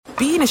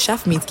being a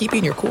chef means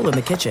keeping your cool in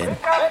the kitchen.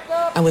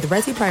 And with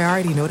Resi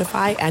Priority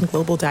Notify and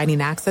Global Dining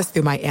Access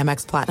through my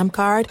Amex Platinum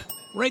card,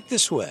 Right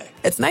this way.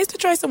 it's nice to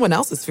try someone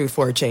else's food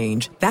for a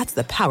change. That's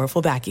the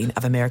powerful backing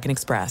of American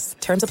Express.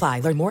 Terms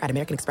apply. Learn more at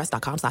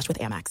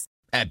americanexpress.com/withAmex.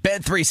 At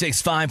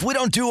Bet365, we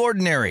don't do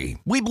ordinary.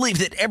 We believe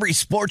that every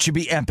sport should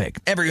be epic.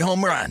 Every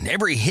home run,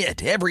 every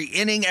hit, every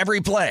inning, every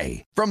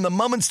play. From the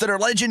moments that are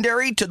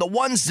legendary to the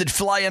ones that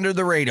fly under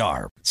the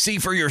radar. See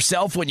for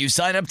yourself when you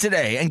sign up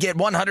today and get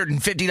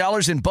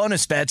 $150 in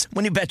bonus bets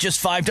when you bet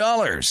just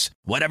 $5.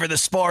 Whatever the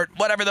sport,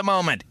 whatever the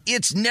moment,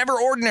 it's never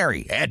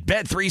ordinary at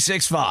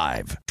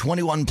Bet365.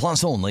 21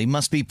 plus only.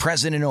 Must be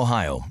present in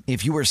Ohio.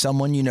 If you or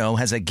someone you know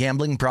has a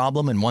gambling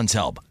problem and wants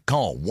help,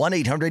 call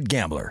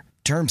 1-800-GAMBLER.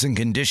 Terms and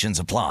conditions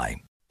apply.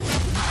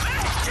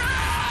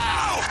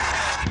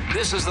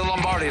 This is the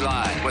Lombardi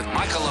Line with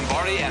Michael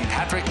Lombardi and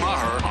Patrick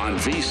Maher on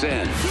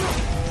VSiN.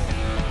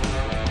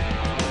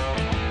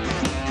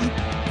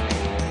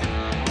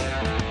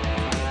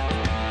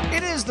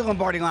 It is the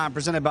Lombardi Line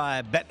presented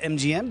by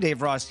BetMGM.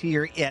 Dave Ross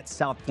here at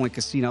South Point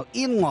Casino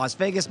in Las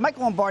Vegas.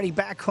 Michael Lombardi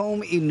back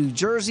home in New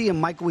Jersey. And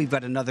Michael, we've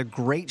got another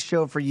great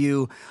show for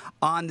you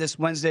on this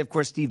Wednesday. Of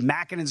course, Steve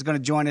Makinen is going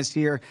to join us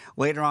here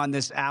later on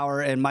this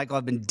hour. And Michael,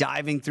 I've been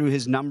diving through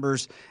his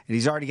numbers, and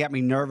he's already got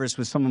me nervous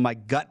with some of my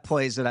gut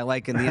plays that I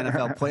like in the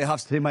NFL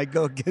playoffs. They might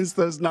go against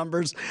those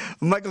numbers.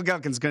 Michael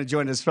Gufkin's going to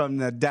join us from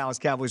the Dallas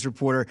Cowboys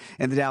Reporter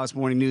and the Dallas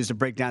Morning News to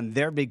break down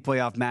their big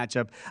playoff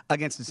matchup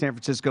against the San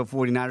Francisco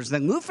 49ers.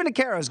 Then Lou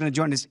Finicaro is going to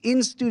join us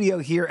in studio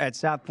here at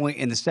South Point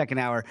in the second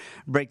hour,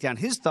 break down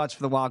his thoughts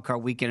for the wild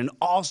card weekend, and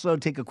also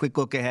take a quick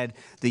look ahead.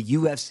 The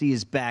UFC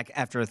is back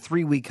after a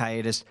 3-week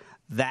hiatus.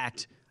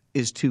 That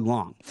is too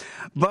long.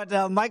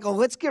 But, Michael,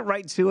 let's get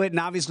right to it. And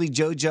obviously,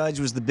 Joe Judge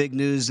was the big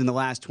news in the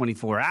last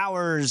 24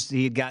 hours.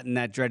 He had gotten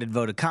that dreaded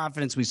vote of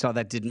confidence. We saw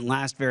that didn't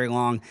last very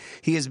long.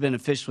 He has been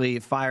officially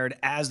fired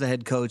as the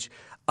head coach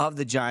of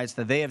the Giants.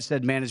 That they have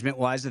said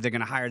management-wise that they're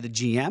going to hire the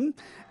GM,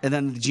 and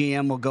then the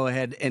GM will go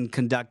ahead and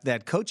conduct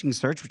that coaching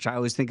search, which I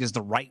always think is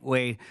the right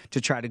way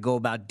to try to go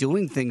about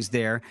doing things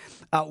there.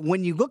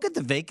 When you look at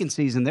the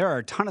vacancies, and there are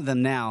a ton of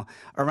them now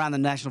around the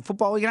National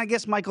Football League, and I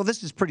guess, Michael,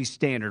 this is pretty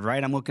standard,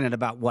 right? I'm looking at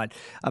about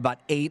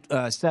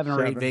seven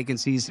or eight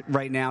vacancies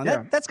right now.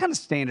 Yeah. That's kind of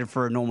standard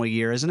for a normal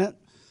year, isn't it?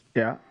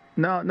 Yeah.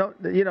 No,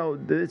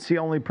 it's the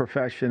only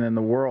profession in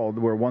the world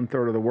where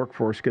 1/3 of the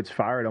workforce gets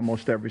fired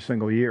almost every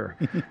single year,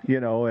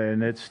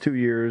 and it's 2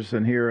 years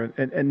and here,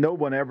 and no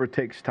one ever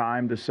takes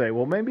time to say,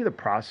 well, maybe the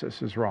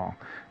process is wrong.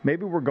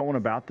 Maybe we're going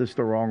about this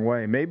the wrong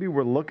way. Maybe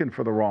we're looking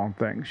for the wrong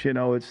things.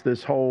 It's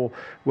this whole,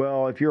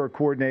 well, if you're a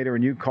coordinator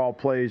and you call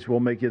plays, we'll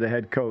make you the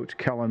head coach,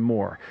 Kellen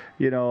Moore.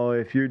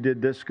 If you did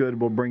this good,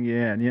 we'll bring you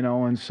in,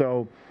 and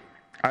so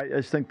I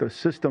just think the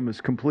system is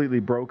completely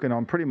broken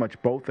on pretty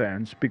much both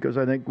ends, because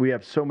I think we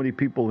have so many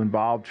people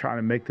involved trying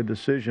to make the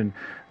decision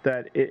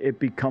that it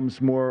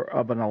becomes more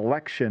of an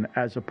election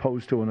as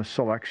opposed to a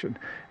selection.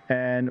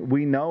 And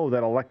we know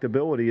that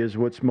electability is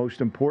what's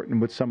most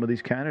important with some of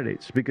these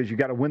candidates, because you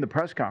got to win the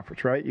press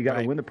conference, right? You got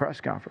to win the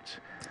press conference.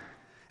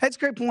 That's a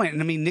great point.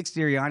 And I mean, Nick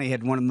Sirianni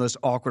had one of the most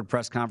awkward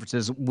press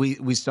conferences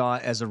we saw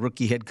as a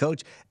rookie head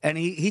coach. And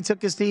he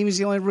took his team. He's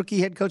the only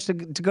rookie head coach to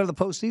go to the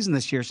postseason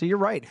this year. So you're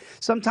right.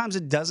 Sometimes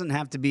it doesn't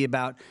have to be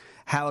about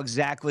how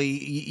exactly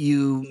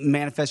you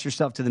manifest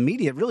yourself to the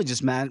media. It really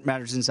just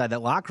matters inside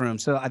that locker room.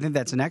 So I think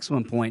that's an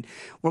excellent point.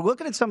 We're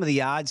looking at some of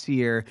the odds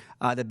here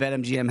that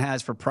BetMGM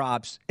has for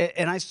props.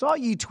 And I saw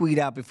you tweet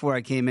out before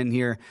I came in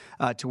here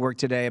to work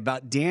today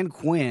about Dan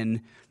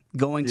Quinn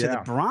going to the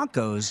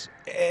Broncos.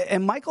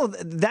 And, Michael,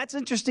 that's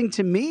interesting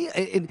to me.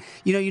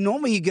 You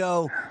normally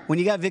go, when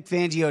you got Vic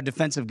Fangio, a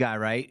defensive guy,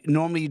 right?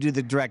 Normally you do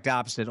the direct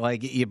opposite.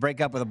 Like, you break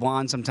up with a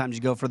blonde, sometimes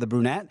you go for the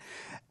brunette.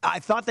 I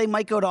thought they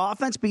might go to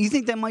offense, but you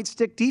think they might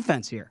stick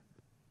defense here?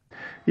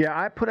 Yeah,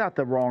 I put out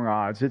the wrong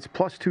odds. It's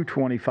plus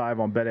 225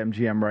 on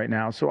BetMGM right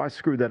now, so I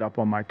screwed that up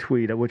on my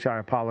tweet, which I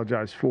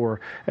apologize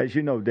for. As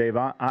you know, Dave,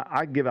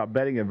 I give out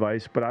betting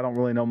advice, but I don't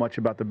really know much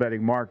about the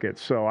betting market,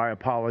 so I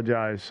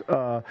apologize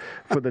for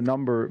the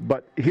number.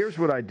 But here's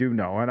what I do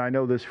know, and I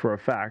know this for a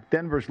fact.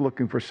 Denver's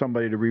looking for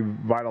somebody to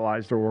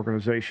revitalize their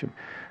organization.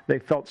 They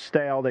felt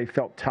stale. They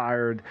felt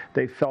tired.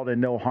 They felt in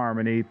no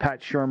harmony.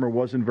 Pat Shurmur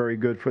wasn't very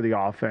good for the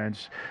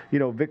offense.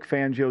 Vic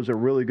Fangio's a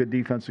really good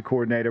defensive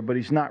coordinator, but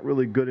he's not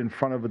really good in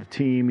front of the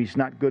team. He's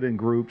not good in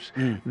groups.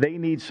 They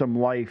need some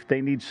life.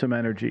 They need some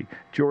energy.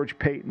 George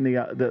Payton,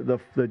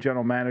 the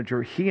general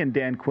manager, he and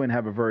Dan Quinn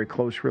have a very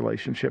close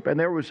relationship.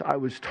 And I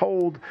was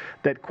told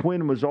that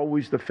Quinn was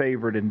always the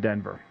favorite in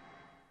Denver.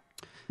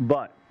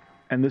 But,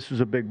 and this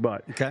is a big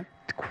but,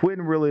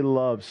 Quinn really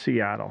loves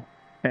Seattle.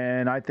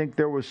 And I think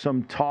there was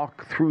some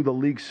talk through the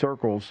league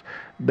circles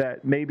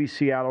that maybe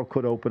Seattle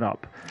could open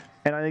up.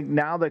 And I think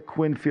now that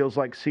Quinn feels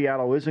like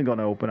Seattle isn't going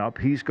to open up,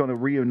 he's going to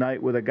reunite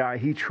with a guy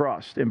he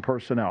trusts in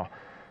personnel,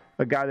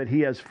 a guy that he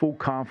has full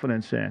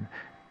confidence in.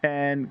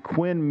 And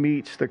Quinn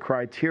meets the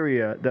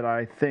criteria that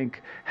I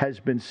think has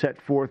been set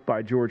forth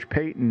by George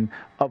Payton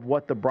of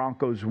what the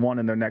Broncos want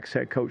in their next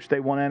head coach. They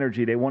want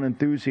energy. They want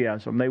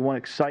enthusiasm. They want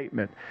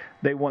excitement.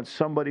 They want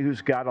somebody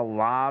who's got a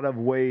lot of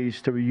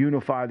ways to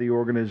unify the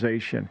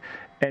organization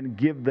and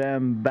give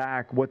them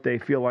back what they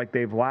feel like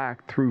they've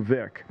lacked through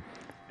Vic.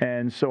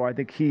 And so I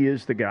think he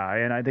is the guy,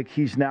 and I think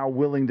he's now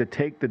willing to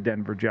take the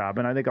Denver job.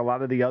 And I think a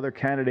lot of the other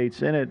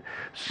candidates in it,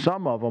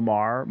 some of them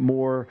are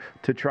more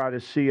to try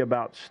to see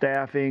about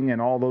staffing and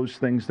all those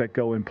things that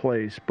go in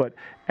place. But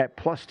at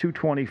plus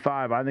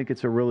 225, I think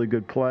it's a really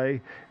good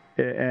play.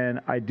 And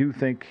I do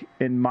think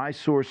in my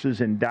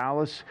sources in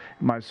Dallas,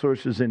 my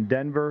sources in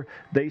Denver,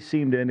 they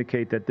seem to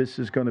indicate that this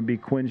is going to be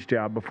Quinn's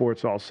job before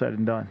it's all said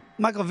and done.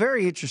 Michael,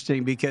 very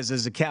interesting because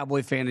as a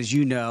Cowboy fan, as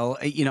you know,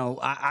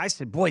 I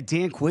said, boy,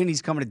 Dan Quinn,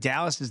 he's coming to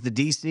Dallas as the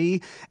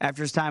DC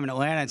after his time in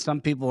Atlanta. And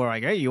some people are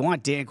like, hey, you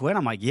want Dan Quinn?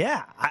 I'm like,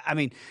 yeah. I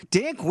mean,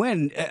 Dan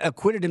Quinn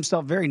acquitted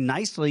himself very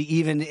nicely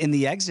even in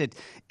the exit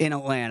in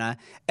Atlanta.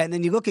 And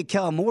then you look at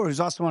Kellen Moore, who's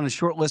also on a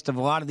short list of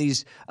a lot of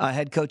these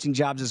head coaching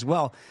jobs as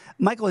well.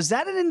 Michael, is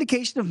that an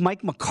indication of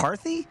Mike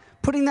McCarthy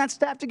putting that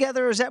staff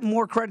together, or is that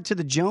more credit to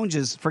the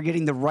Joneses for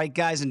getting the right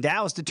guys in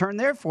Dallas to turn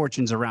their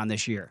fortunes around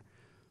this year?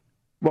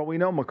 Well, we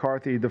know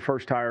McCarthy, the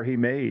first hire he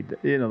made,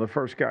 the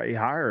first guy he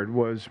hired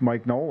was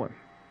Mike Nolan,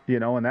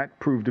 and that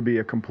proved to be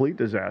a complete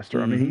disaster.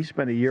 Mm-hmm. I mean, he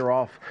spent a year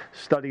off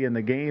studying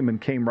the game and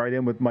came right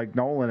in with Mike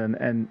Nolan.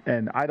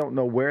 And I don't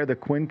know where the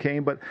Quinn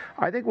came, but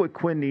I think what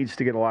Quinn needs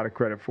to get a lot of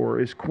credit for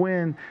is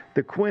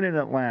the Quinn in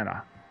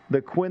Atlanta.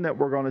 The Quinn that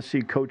we're going to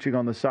see coaching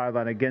on the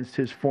sideline against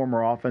his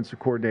former offensive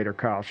coordinator,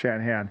 Kyle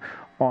Shanahan,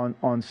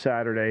 on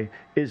Saturday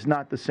is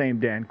not the same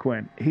Dan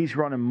Quinn. He's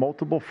running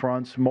multiple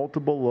fronts,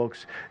 multiple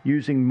looks,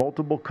 using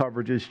multiple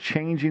coverages,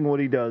 changing what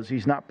he does.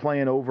 He's not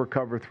playing over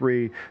cover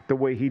 3 the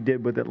way he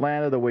did with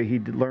Atlanta, the way he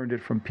learned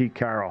it from Pete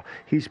Carroll.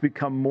 He's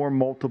become more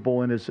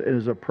multiple in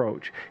his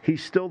approach.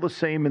 He's still the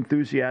same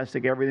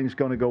enthusiastic, everything's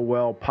going to go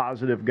well,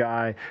 positive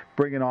guy,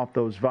 bringing off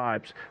those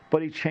vibes.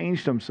 But he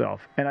changed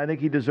himself, and I think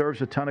he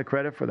deserves a ton of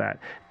credit for that.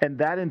 And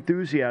that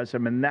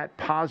enthusiasm and that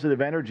positive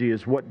energy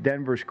is what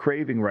Denver's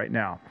craving right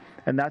now.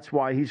 And that's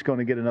why he's going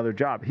to get another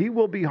job. He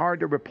will be hard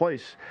to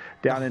replace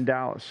down in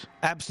Dallas.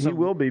 Absolutely. He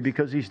will be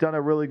because he's done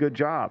a really good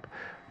job.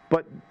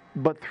 But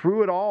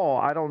through it all,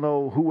 I don't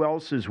know who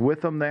else is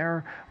with him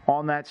there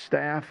on that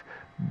staff.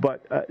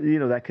 But,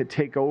 that could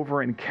take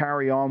over and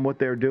carry on what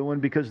they're doing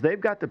because they've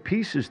got the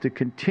pieces to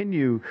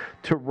continue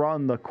to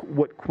run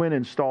what Quinn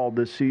installed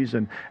this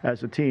season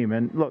as a team.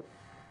 And look,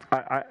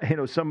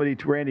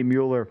 Randy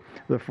Mueller,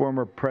 the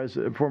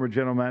former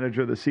general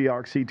manager of the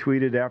Seahawks, he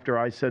tweeted after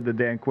I said the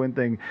Dan Quinn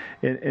thing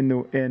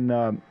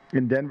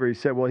in Denver. He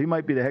said, well, he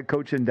might be the head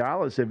coach in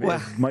Dallas if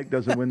Mike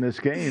doesn't win this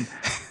game.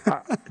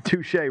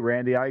 Touche,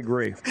 Randy. I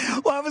agree.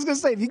 Well, I was going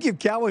to say, if you give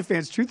Cowboy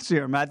fans truth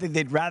serum, I think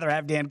they'd rather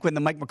have Dan Quinn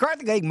than Mike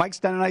McCarthy. Hey, Mike's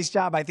done a nice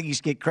job. I think you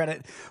should get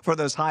credit for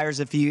those hires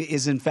if he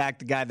is, in fact,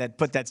 the guy that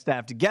put that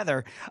staff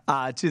together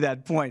to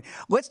that point.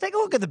 Let's take a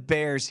look at the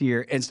Bears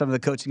here and some of the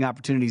coaching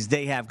opportunities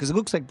they have because it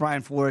looks like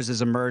Brian Flores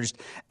has emerged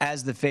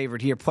as the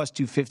favorite here. Plus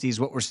 250 is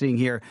what we're seeing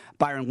here.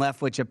 Byron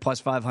Leftwich at plus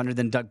 500,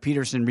 then Doug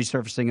Peterson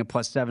resurfacing at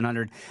plus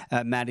 700,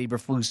 Matt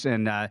Eberflus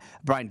and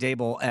Brian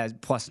Dable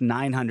at plus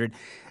 900.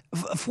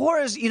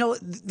 Flores,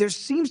 there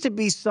seems to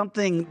be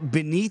something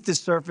beneath the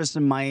surface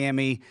in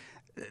Miami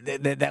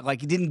that like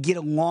he didn't get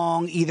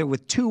along either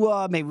with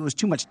Tua. Maybe it was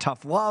too much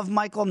tough love,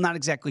 Michael. I'm not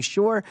exactly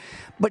sure.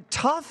 But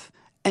tough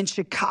and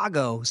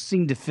Chicago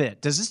seem to fit.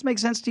 Does this make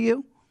sense to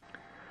you?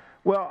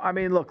 Well, I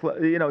mean, look,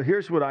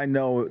 here's what I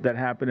know that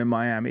happened in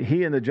Miami.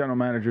 He and the general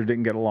manager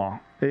didn't get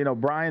along.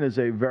 Brian is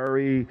a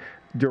very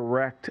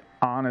direct,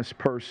 honest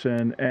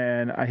person,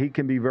 and he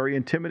can be very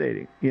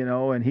intimidating,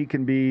 and he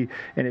can be,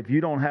 and if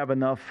you don't have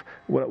enough,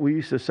 what we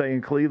used to say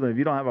in Cleveland, if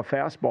you don't have a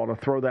fastball to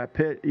throw that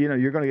pit,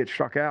 you're going to get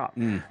struck out.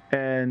 And,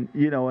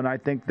 and I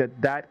think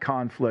that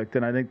conflict,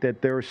 and I think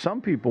that there are some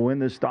people in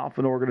this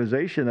Dolphin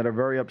organization that are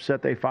very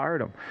upset they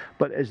fired him.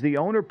 But as the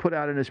owner put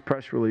out in his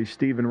press release,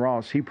 Stephen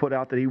Ross, he put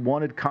out that he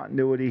wanted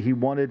continuity, he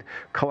wanted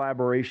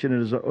collaboration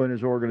in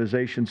his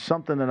organization,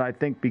 something that I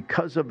think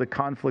because of the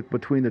conflict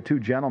between the two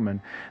gentlemen,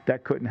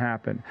 that couldn't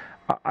happen.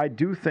 I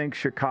do think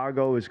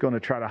Chicago is going to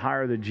try to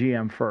hire the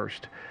GM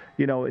first.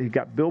 He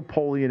got Bill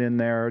Polian in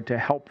there to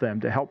help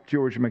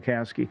George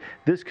McCaskey.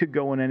 This could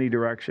go in any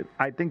direction.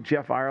 I think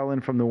Jeff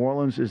Ireland from New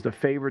Orleans is the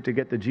favorite to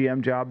get the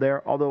GM job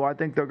there, although I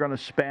think they're going to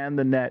span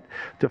the net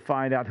to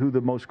find out who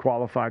the most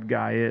qualified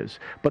guy is.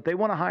 But they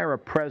want to hire a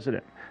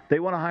president. They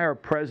want to hire a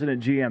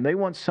president GM. They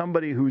want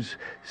somebody who's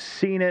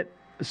seen it,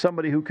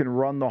 somebody who can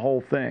run the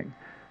whole thing,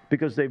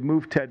 because they've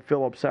moved Ted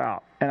Phillips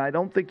out. And I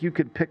don't think you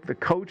could pick the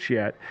coach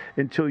yet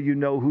until you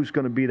know who's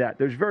going to be that.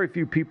 There's very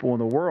few people in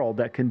the world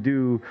that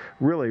can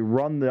really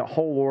run the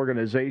whole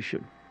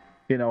organization.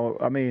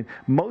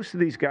 Most of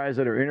these guys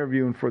that are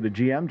interviewing for the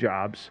GM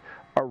jobs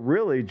are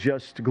really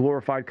just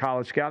glorified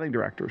college scouting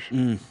directors.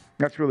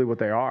 That's really what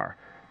they are.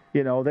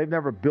 They've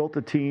never built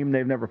a team.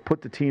 They've never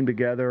put the team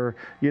together.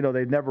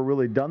 They've never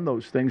really done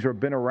those things or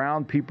been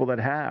around people that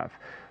have.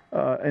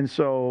 And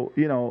so,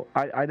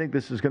 I think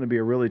this is going to be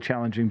a really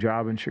challenging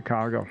job in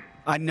Chicago.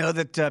 I know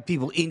that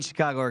people in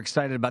Chicago are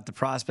excited about the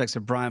prospects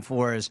of Brian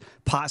Flores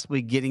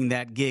possibly getting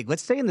that gig.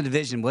 Let's stay in the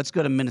division. Let's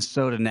go to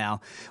Minnesota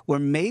now, where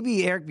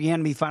maybe Eric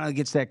Bieniemy finally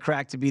gets that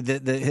crack to be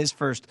his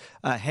first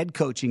head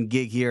coaching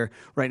gig here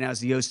right now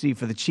as the OC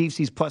for the Chiefs.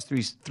 He's plus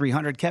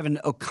 300. Kevin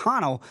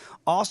O'Connell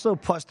also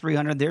plus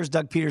 300. There's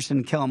Doug Peterson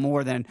and Kellen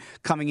Moore then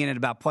coming in at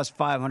about plus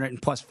 500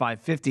 and plus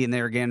 550. And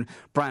there again,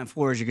 Brian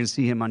Flores, you're going to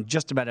see him on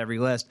just about every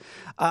list.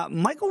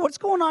 Michael, what's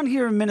going on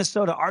here in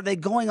Minnesota? Are they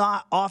going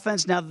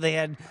offense now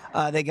that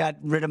they got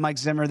rid of Mike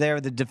Zimmer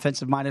there, the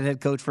defensive-minded head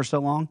coach for so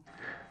long?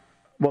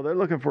 Well, they're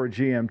looking for a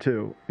GM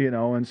too,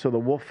 and so the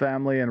Wolf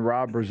family and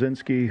Rob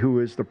Brzezinski,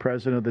 who is the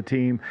president of the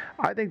team,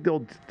 I think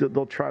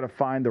they'll try to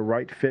find the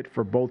right fit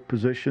for both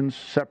positions,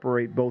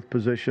 separate both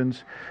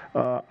positions.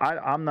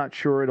 I'm not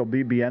sure it'll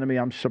be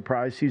Bieniemy. I'm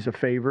surprised he's a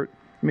favorite.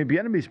 I mean,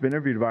 Bieniemy's been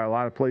interviewed by a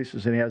lot of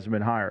places, and he hasn't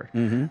been hired.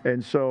 Mm-hmm.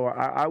 And so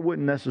I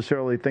wouldn't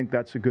necessarily think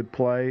that's a good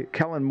play.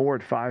 Kellen Moore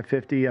at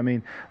 550. I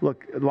mean,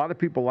 look, a lot of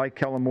people like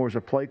Kellen Moore as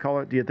a play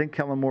caller. Do you think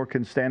Kellen Moore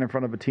can stand in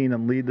front of a team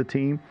and lead the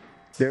team?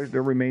 There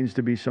remains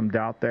to be some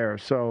doubt there.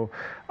 So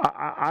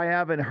I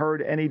haven't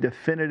heard any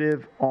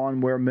definitive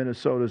on where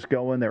Minnesota's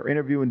going. They're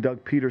interviewing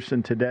Doug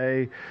Peterson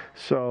today.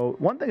 So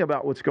one thing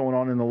about what's going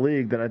on in the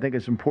league that I think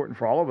is important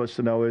for all of us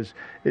to know is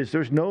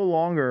there's no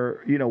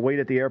longer, wait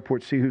at the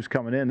airport, see who's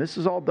coming in. This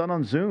is all done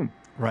on Zoom.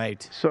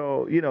 Right.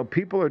 So,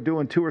 people are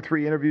doing 2 or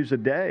 3 interviews a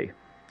day.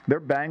 They're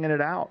banging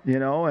it out,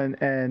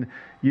 and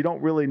you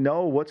don't really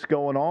know what's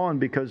going on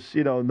because,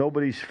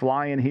 nobody's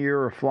flying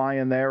here or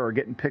flying there or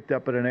getting picked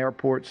up at an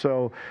airport.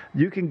 So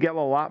you can get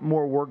a lot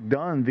more work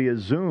done via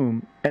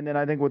Zoom. And then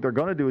I think what they're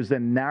going to do is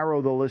then narrow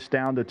the list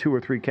down to 2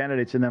 or 3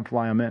 candidates and then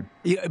fly them in.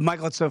 Yeah,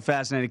 Michael, it's so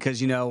fascinating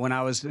because, when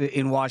I was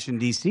in Washington,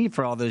 D.C.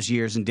 for all those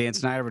years and Dan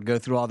Snyder would go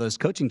through all those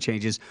coaching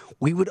changes,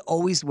 we would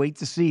always wait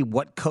to see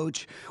what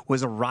coach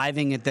was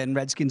arriving at then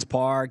Redskins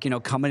Park,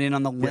 coming in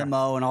on the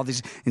limo and all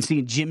these, and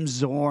seeing Jim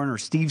Zorn or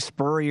Steve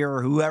Spurrier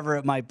or whoever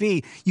it might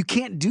be. You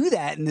can't do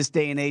that in this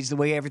day and age the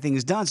way everything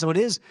is done. So it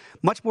is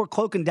much more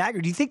cloak and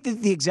dagger. Do you think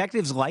that the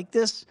executives like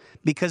this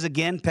because,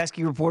 again,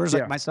 pesky reporters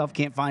like myself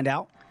can't find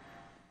out?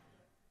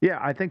 Yeah,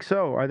 I think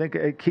so. I think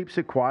it keeps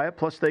it quiet.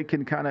 Plus, they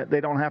can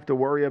they don't have to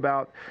worry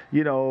about,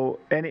 they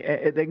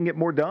can get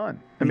more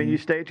done. I mean, you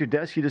stay at your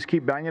desk, you just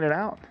keep banging it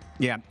out.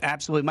 Yeah,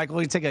 absolutely. Michael,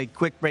 we're going to take a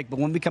quick break, but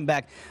when we come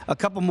back, a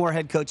couple more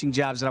head coaching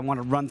jobs that I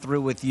want to run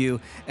through with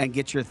you and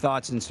get your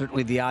thoughts and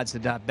certainly the odds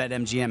that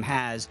BetMGM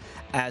has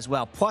as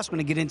well. Plus, we're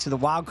going to get into the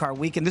wild card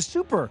weekend, the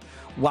super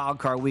wild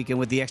card weekend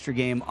with the extra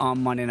game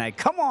on Monday night.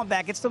 Come on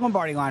back. It's the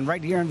Lombardi Line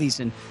right here on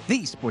VSiN,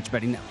 the Sports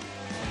Betting Network.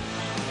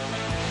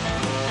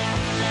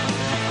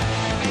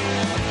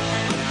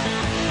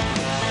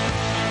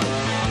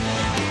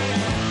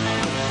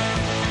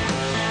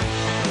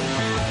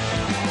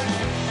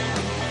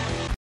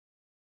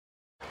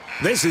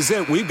 This is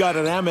it. We've got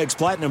an Amex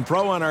Platinum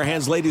Pro on our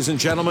hands, ladies and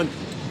gentlemen.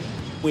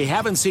 We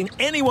haven't seen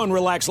anyone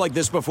relax like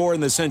this before in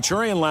the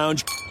Centurion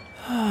Lounge.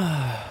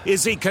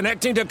 Is he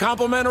connecting to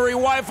complimentary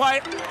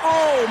Wi-Fi?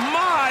 Oh,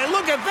 my!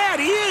 Look at that!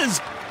 He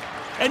is!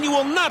 And you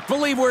will not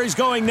believe where he's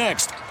going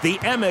next. The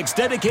Amex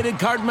dedicated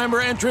card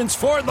member entrance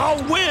for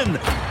the win!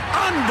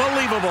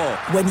 Unbelievable!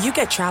 When you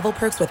get travel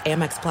perks with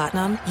Amex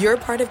Platinum, you're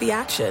part of the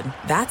action.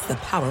 That's the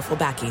powerful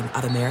backing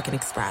of American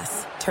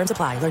Express. Terms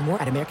apply. Learn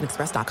more at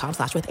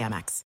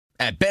americanexpress.com/withAmex.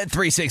 At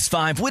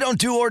Bet365, we don't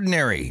do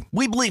ordinary.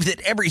 We believe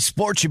that every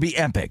sport should be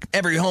epic.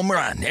 Every home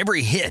run,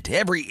 every hit,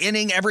 every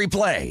inning, every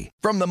play.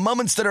 From the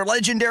moments that are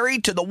legendary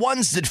to the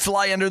ones that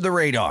fly under the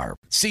radar.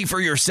 See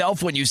for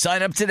yourself when you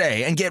sign up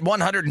today and get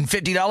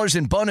 $150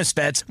 in bonus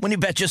bets when you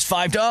bet just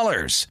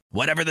 $5.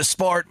 Whatever the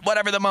sport,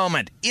 whatever the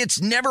moment, it's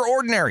never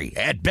ordinary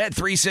at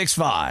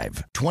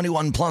Bet365.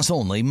 21 plus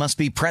only. Must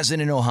be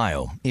present in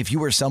Ohio. If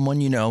you or someone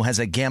you know has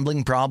a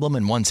gambling problem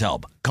and wants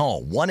help,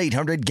 call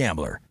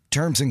 1-800-GAMBLER.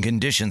 Terms and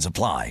conditions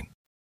apply.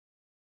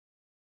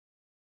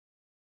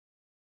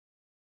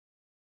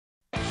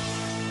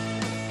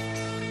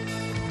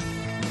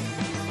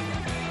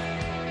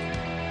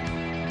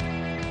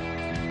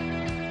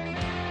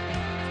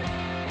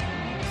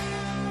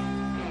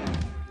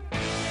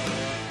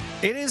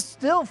 It is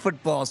still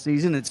football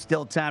season. It's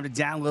still time to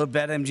download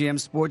BetMGM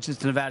Sports.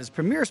 It's Nevada's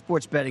premier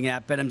sports betting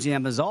app.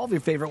 BetMGM has all of your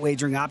favorite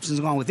wagering options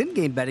along with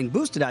in-game betting,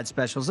 boosted odds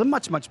specials, and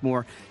much, much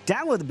more.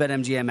 Download the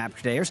BetMGM app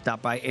today or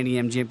stop by any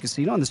MGM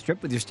casino on the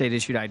Strip with your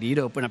state-issued ID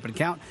to open up an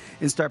account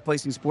and start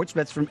placing sports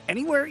bets from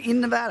anywhere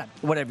in Nevada.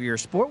 Whatever your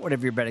sport,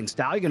 whatever your betting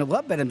style, you're going to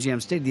love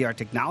BetMGM's state-of-the-art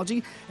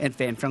technology and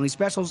fan-friendly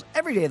specials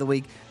every day of the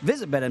week.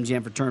 Visit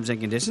BetMGM for terms and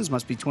conditions.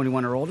 Must be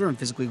 21 or older and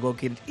physically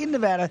located in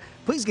Nevada.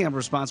 Please gamble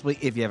responsibly.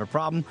 If you have a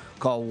problem,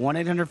 call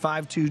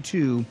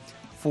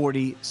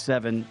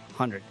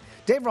 1-800-522-4700.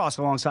 Dave Ross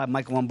alongside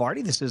Michael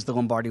Lombardi. This is the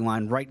Lombardi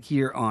Line right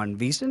here on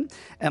VSiN.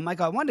 And,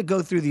 Michael, I wanted to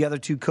go through the other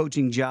two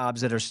coaching jobs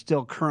that are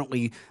still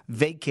currently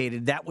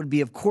vacated. That would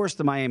be, of course,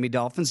 the Miami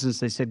Dolphins, since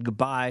they said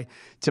goodbye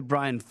to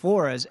Brian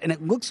Flores. And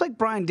it looks like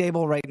Brian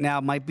Daboll right now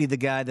might be the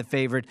guy, the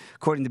favorite,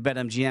 according to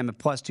BetMGM, at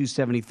plus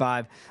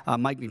 275.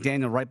 Mike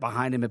McDaniel right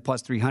behind him at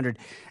plus 300.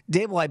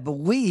 Daboll, I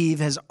believe,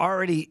 has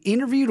already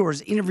interviewed or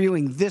is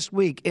interviewing this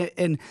week.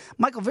 And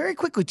Michael, very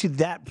quickly to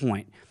that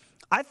point,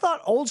 I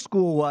thought old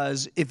school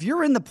was if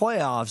you're in the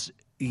playoffs,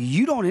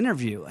 you don't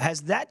interview.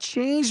 Has that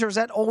changed, or is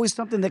that always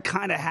something that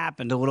kind of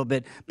happened a little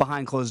bit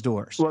behind closed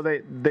doors? Well,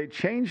 they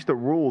changed the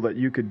rule that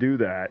you could do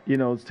that,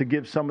 to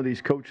give some of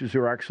these coaches who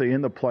are actually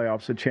in the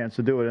playoffs a chance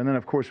to do it. And then,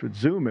 of course, with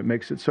Zoom, it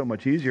makes it so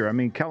much easier. I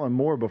mean, Kellen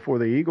Moore, before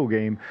the Eagle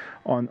game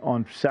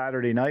on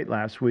Saturday night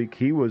last week,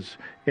 he was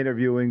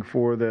interviewing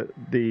for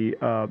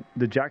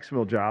the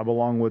Jacksonville job,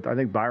 along with, I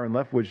think, Byron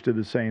Leftwich did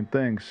the same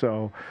thing.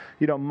 So,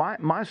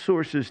 my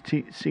sources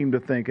seem to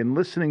think, and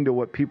listening to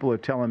what people are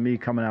telling me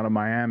coming out of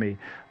Miami,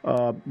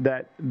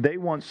 that they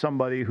want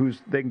somebody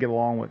they can get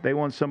along with. They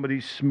want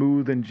somebody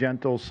smooth and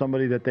gentle,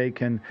 somebody that they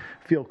can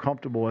feel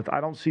comfortable with. I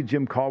don't see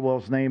Jim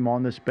Caldwell's name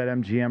on this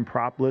BetMGM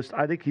prop list.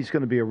 I think he's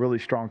going to be a really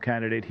strong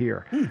candidate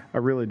here. I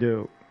really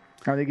do.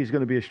 I think he's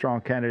going to be a strong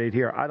candidate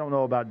here. I don't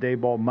know about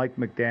Daboll, Mike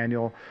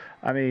McDaniel.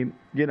 I mean,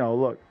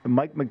 look,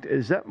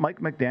 is that Mike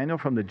McDaniel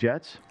from the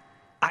Jets?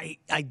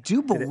 I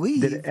do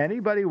believe. Did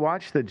anybody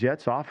watch the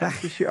Jets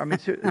offense this year? I mean,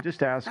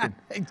 just asking.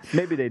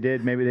 Maybe they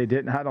did, maybe they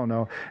didn't. I don't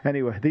know.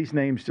 Anyway, these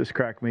names just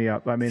crack me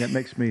up. I mean, it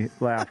makes me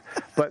laugh.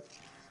 But,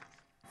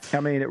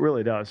 I mean, it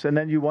really does. And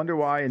then you wonder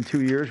why in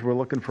 2 years we're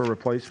looking for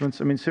replacements.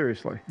 I mean,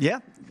 seriously. Yeah.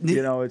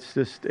 It's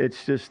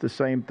just the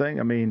same thing.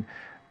 I mean,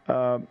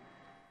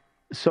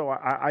 so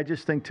I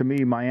just think, to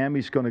me,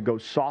 Miami's going to go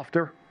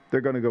softer.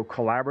 They're going to go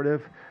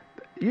collaborative.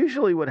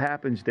 Usually what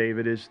happens,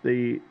 David, is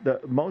the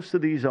most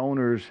of these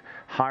owners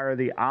hire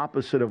the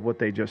opposite of what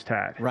they just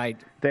had. Right.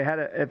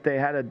 If they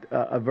had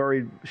a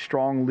very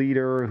strong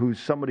leader who's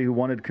somebody who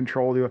wanted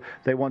control,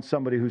 they want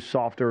somebody who's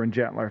softer and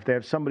gentler. If they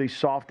have somebody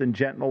soft and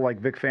gentle like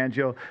Vic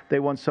Fangio, they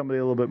want somebody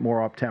a little bit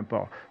more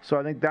up-tempo. So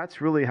I think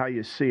that's really how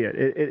you see it.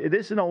 It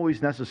isn't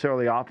always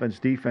necessarily offense,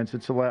 defense.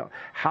 It's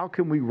how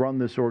can we run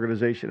this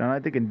organization? And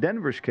I think in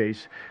Denver's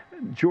case,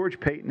 George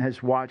Payton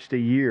has watched a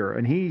year,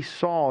 and he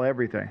saw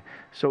everything.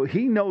 So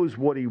he knows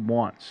what he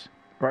wants,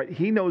 right?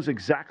 He knows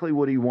exactly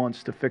what he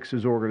wants to fix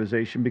his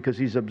organization because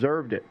he's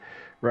observed it,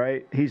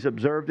 right? He's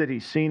observed it.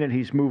 He's seen it.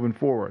 He's moving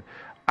forward.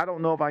 I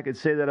don't know if I could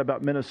say that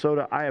about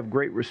Minnesota. I have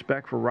great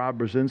respect for Rob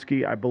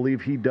Brzezinski. I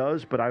believe he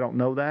does, but I don't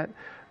know that.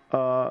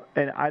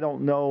 And I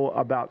don't know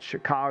about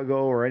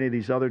Chicago or any of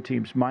these other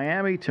teams.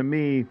 Miami, to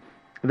me,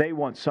 they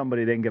want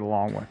somebody they can get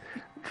along with.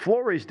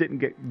 Flores didn't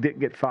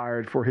get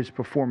fired for his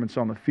performance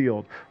on the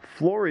field.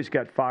 Flores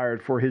got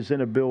fired for his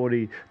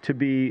inability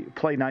to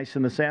play nice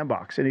in the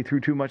sandbox, and he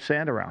threw too much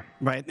sand around.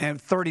 Right, and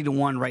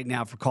 30-1 right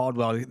now for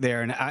Caldwell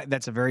there, and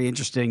that's a very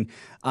interesting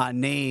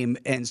name,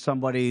 and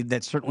somebody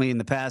that certainly in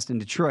the past in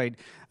Detroit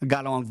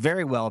got along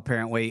very well,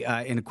 apparently,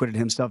 and acquitted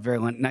himself very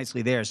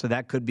nicely there. So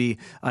that could be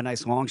a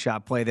nice long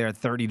shot play there at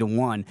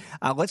 30-1.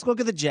 Let's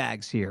look at the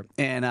Jags here,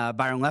 and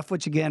Byron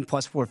Leftwich again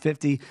plus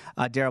 450.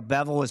 Darrell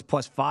Bevell is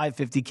plus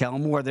 550.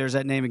 Kellen Moore, there's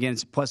that name again,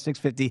 it's plus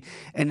 650.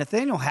 And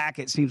Nathaniel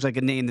Hackett seems like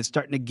a name that's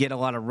starting to get a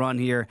lot of run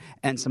here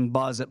and some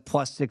buzz at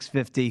plus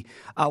 650.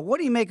 What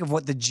do you make of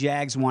what the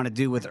Jags want to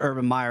do with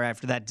Urban Meyer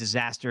after that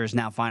disaster is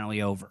now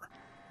finally over?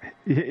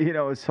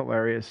 It's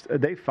hilarious.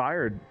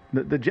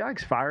 The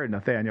Jags fired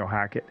Nathaniel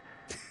Hackett.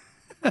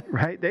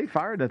 Right? They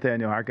fired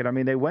Nathaniel Hackett. I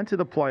mean, they went to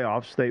the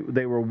playoffs.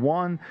 They were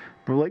one.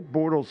 Blake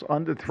Bortles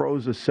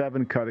underthrows a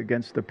 7-cut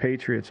against the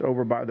Patriots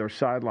over by their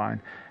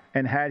sideline.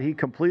 And had he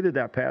completed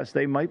that pass,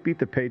 they might beat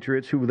the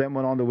Patriots, who then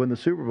went on to win the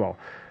Super Bowl.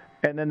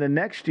 And then the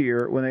next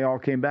year, when they all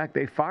came back,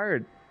 they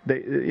fired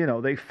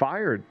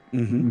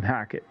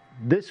Hackett.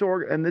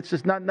 And this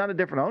is not a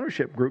different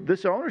ownership group.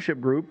 This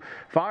ownership group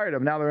fired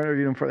him. Now they're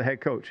interviewing him for the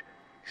head coach.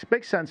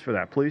 Make sense for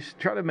that, please.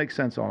 Try to make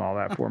sense on all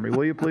that for me,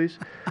 will you, please?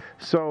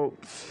 So,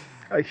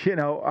 I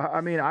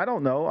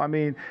don't know. I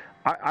mean,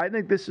 I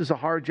think this is a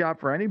hard job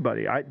for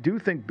anybody. I do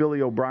think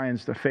Billy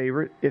O'Brien's the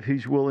favorite if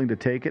he's willing to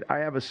take it. I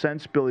have a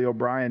sense Billy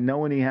O'Brien,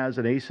 knowing he has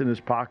an ace in his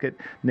pocket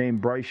named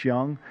Bryce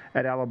Young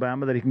at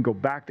Alabama, that he can go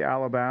back to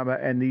Alabama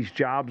and these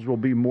jobs will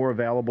be more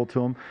available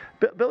to him.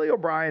 Billy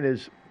O'Brien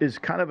is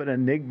kind of an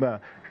enigma.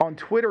 On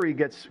Twitter, he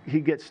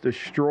gets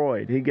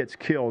destroyed. He gets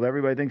killed.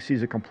 Everybody thinks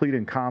he's a complete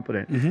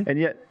incompetent. Mm-hmm. And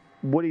yet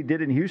what he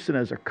did in Houston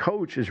as a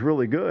coach is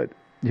really good,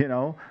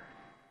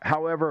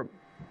 However,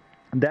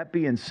 that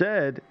being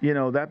said, he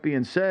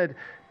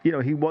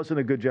wasn't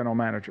a good general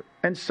manager.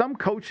 And some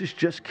coaches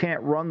just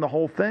can't run the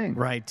whole thing.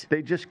 Right.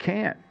 They just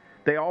can't.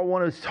 They all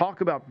want to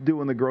talk about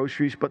doing the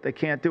groceries, but they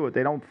can't do it.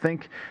 They don't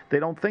think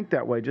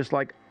that way, just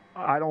like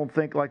I don't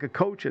think like a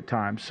coach at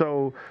times.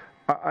 So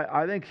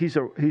I think he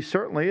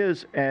certainly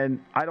is, and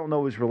I don't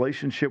know his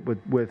relationship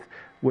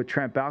with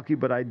Trent Baalke,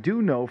 but I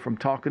do know from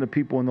talking to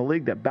people in the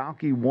league that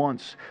Baalke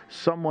wants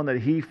someone that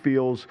he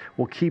feels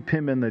will keep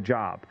him in the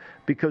job.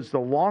 Because the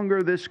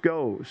longer this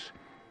goes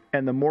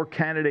and the more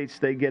candidates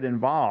they get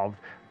involved,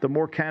 the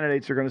more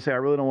candidates are going to say, I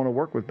really don't want to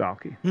work with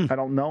Baalke. I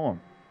don't know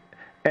him.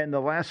 And the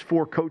last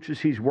 4 coaches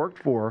he's worked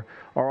for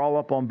are all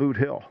up on Boot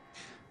Hill.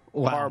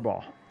 Wow.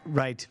 Harbaugh.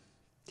 Right.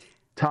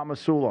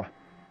 Tomasula.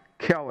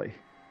 Kelly.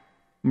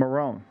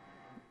 Marone.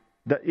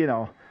 That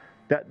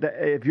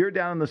if you're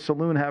down in the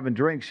saloon having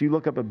drinks, you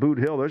look up at Boot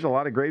Hill, there's a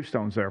lot of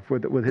gravestones there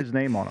with his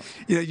name on them.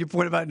 Your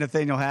point about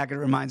Nathaniel Hackett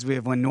reminds me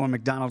of when Norm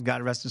Macdonald,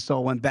 God rest his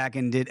soul, went back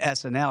and did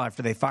SNL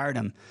after they fired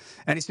him.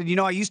 And he said,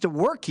 I used to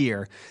work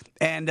here,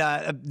 and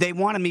they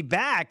wanted me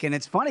back. And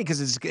it's funny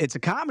because it's a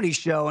comedy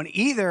show, and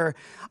either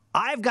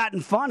I've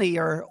gotten funny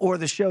or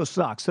the show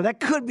sucks. So that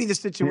could be the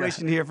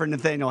situation here for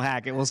Nathaniel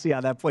Hackett. We'll see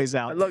how that plays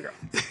out. Look,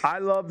 I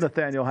love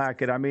Nathaniel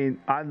Hackett. I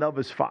mean, I love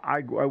his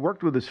I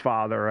worked with his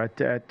father at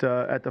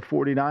the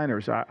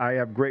 49ers. I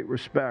have great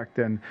respect,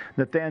 and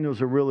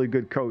Nathaniel's a really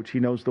good coach. He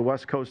knows the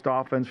West Coast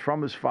offense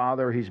from his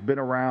father. He's been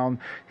around.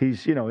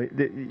 He's,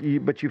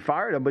 but you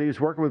fired him, but he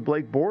was working with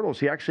Blake Bortles.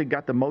 He actually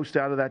got the most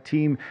out of that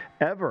team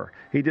ever.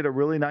 He did a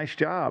really nice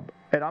job.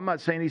 And I'm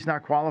not saying he's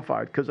not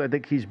qualified, because I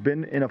think he's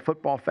been in a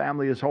football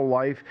family his whole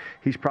life.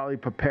 He's probably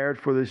prepared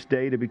for this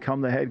day to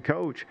become the head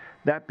coach.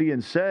 That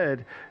being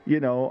said,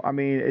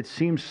 it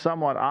seems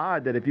somewhat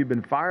odd that if you've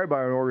been fired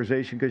by an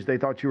organization because they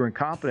thought you were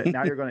incompetent,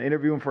 now you're going to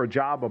interview him for a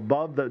job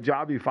above the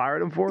job you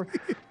fired him for.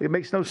 It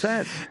makes no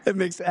sense. It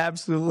makes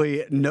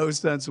absolutely no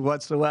sense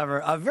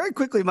whatsoever. Very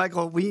quickly,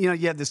 Michael,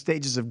 you have the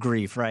stages of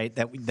grief, right,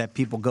 that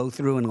people go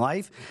through in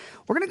life.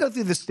 We're going to go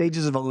through the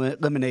stages of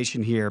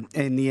elimination here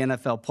in the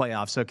NFL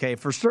playoffs, okay,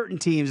 for certain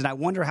teams, and I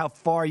wonder how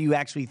far you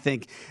actually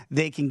think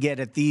they can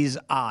get at these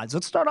odds.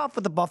 Let's start off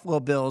with the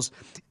Buffalo Bills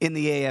in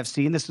the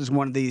AFC, and this is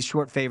one of the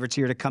short favorites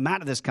here to come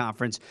out of this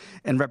conference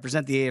and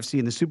represent the AFC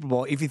in the Super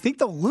Bowl. If you think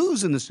they'll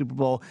lose in the Super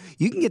Bowl,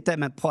 you can get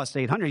them at plus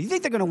 800. You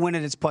think they're going to win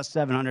it, it's plus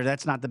 700.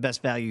 That's not the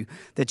best value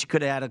that you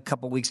could have had a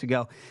couple weeks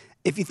ago.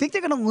 If you think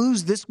they're going to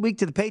lose this week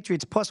to the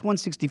Patriots, plus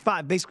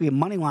 165, basically a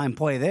money line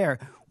play there,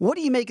 what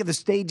do you make of the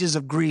stages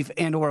of grief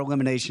and or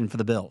elimination for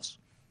the Bills?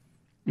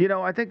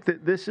 I think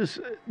that this is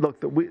 –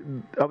 look,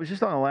 I was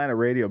just on Atlanta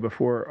radio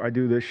before I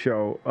do this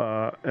show,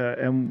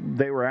 and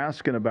they were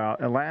asking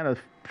about – Atlanta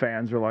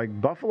fans are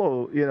like,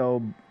 Buffalo,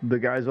 the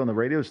guys on the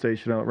radio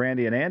station,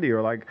 Randy and Andy,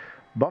 are like,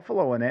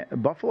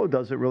 Buffalo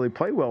doesn't really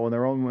play well in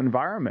their own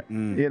environment,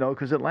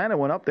 because Atlanta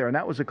went up there, and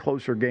that was a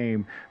closer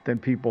game than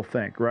people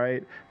think,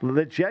 right?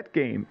 The Jet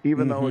game,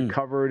 even though it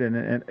covered,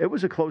 and it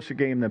was a closer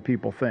game than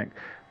people think.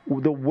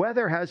 The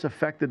weather has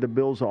affected the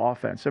Bills'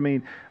 offense. I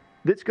mean,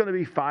 it's going to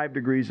be 5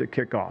 degrees at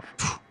kickoff.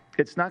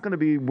 It's not going to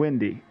be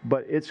windy,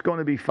 but it's going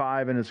to be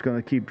 5, and it's going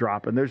to keep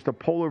dropping. There's the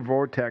polar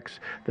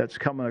vortex that's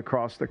coming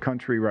across the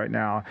country right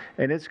now,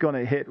 and it's going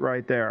to hit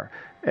right there.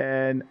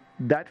 And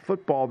that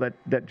football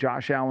that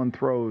Josh Allen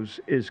throws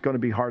is going to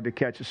be hard to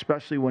catch,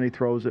 especially when he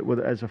throws it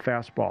as a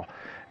fastball.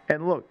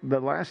 And look,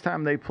 the last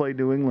time they played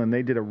New England,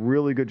 they did a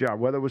really good job.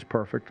 Weather was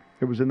perfect.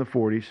 It was in the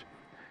 40s.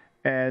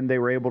 And they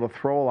were able to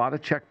throw a lot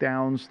of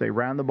checkdowns. They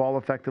ran the ball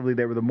effectively.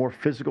 They were the more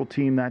physical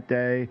team that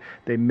day.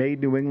 They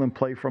made New England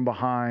play from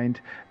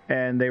behind,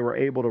 and they were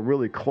able to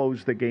really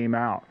close the game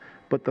out.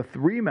 But the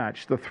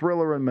rematch, the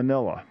thriller in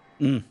Manila,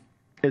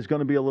 is going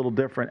to be a little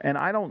different. And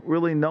I don't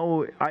really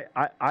know.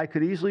 I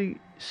could easily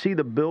see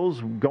the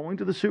Bills going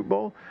to the Super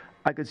Bowl.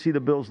 I could see the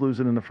Bills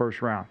losing in the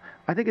first round.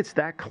 I think it's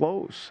that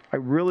close. I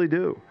really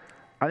do.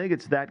 I think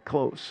it's that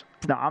close.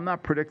 Now, I'm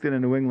not predicting a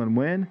New England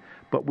win,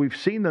 but we've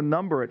seen the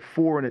number at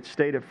 4, and it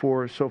stayed at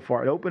 4 so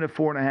far. It opened at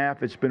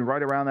 4.5. It's been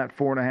right around that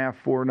 4.5,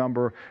 4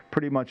 number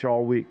pretty much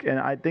all week. And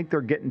I think they're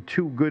getting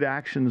 2 good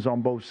actions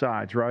on both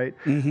sides, right?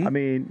 I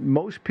mean,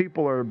 most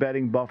people are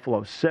betting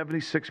Buffalo.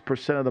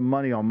 76% of the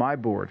money on my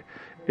board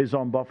is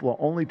on Buffalo,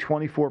 only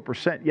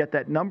 24%, yet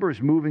that number is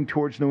moving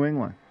towards New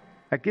England.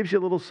 That gives you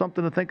a little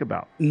something to think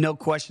about. No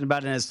question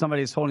about it. And as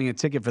somebody is holding a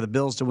ticket for the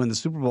Bills to win the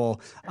Super Bowl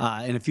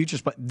in a future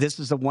spot, this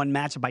is the one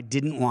matchup I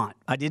didn't want.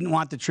 I didn't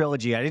want the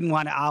trilogy. I didn't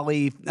want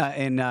Ali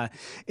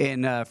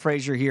and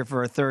Frazier here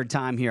for a third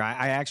time here.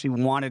 I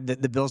actually wanted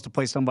the Bills to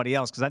play somebody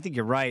else because I think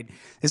you're right.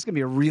 This is going to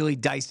be a really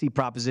dicey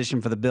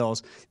proposition for the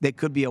Bills. They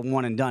could be a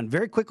one and done.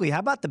 Very quickly, how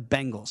about the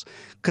Bengals?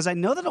 Because I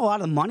know that a lot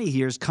of the money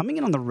here is coming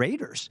in on the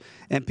Raiders.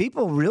 And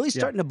people really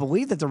starting to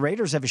believe that the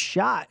Raiders have a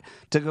shot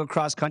to go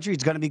cross country.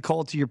 It's going to be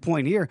cold, to your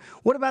point here.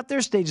 What about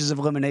their stages of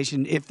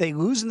elimination? If they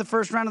lose in the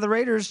first round of the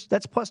Raiders,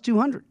 that's plus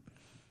 200.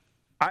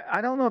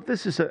 I don't know if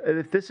this is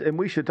and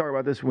we should talk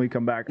about this when we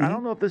come back. I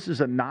don't know if this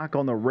is a knock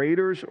on the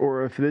Raiders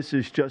or if this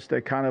is just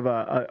a kind of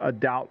a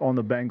doubt on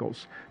the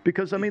Bengals.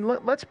 Because, I mean,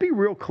 let's be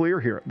real clear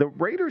here. The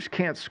Raiders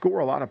can't score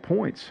a lot of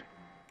points.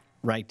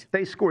 Right.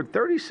 They scored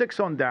 36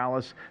 on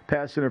Dallas,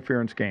 pass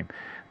interference game.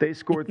 They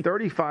scored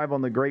 35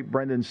 on the great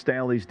Brendan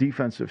Staley's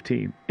defensive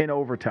team in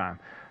overtime.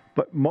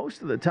 But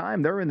most of the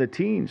time, they're in the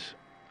teens.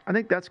 I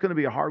think that's going to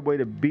be a hard way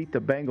to beat the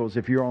Bengals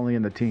if you're only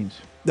in the teens.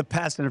 The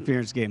pass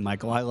interference game,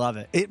 Michael. I love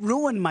it. It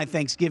ruined my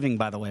Thanksgiving,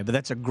 by the way, but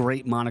that's a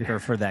great moniker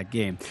for that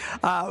game.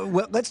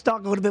 Well, let's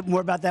talk a little bit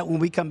more about that when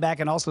we come back.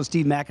 And also,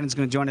 Steve Makinen's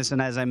going to join us.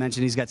 And as I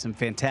mentioned, he's got some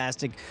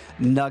fantastic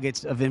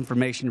nuggets of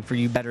information for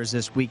you bettors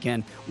this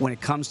weekend when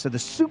it comes to the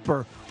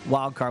Super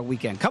Wildcard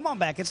Weekend. Come on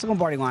back. It's the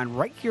Lombardi Line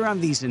right here on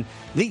VSiN,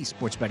 the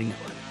Sports Betting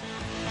Network.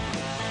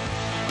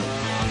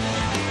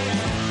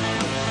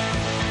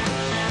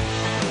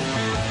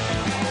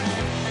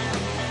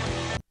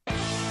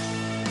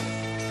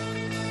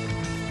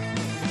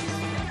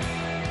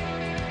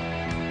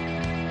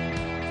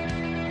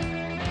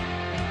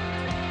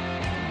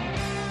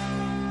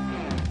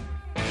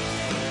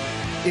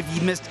 If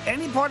you missed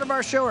any part of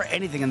our show or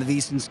anything on the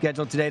VSiN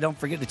schedule today, don't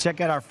forget to check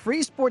out our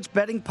free sports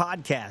betting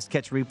podcast.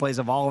 Catch replays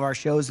of all of our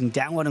shows and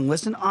download and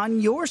listen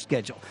on your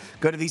schedule.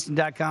 Go to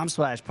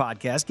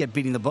VSiN.com/podcast. Get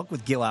Beating the Book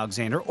with Gil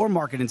Alexander or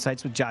Market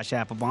Insights with Josh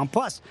Applebaum.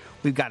 Plus,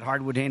 we've got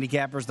Hardwood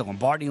Handicappers, the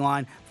Lombardi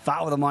Line,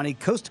 Follow the Money,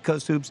 Coast to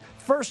Coast Hoops,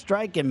 First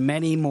Strike, and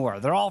many more.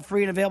 They're all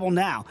free and available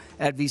now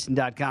at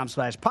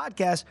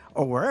VSiN.com/podcast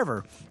or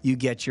wherever you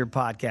get your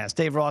podcast.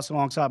 Dave Ross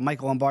alongside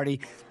Michael Lombardi.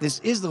 This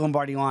is the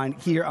Lombardi Line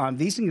here on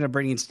VSiN. Going to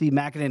bring in Steve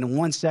Makinen in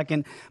 1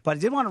 second. But I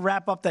did want to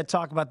wrap up that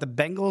talk about the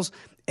Bengals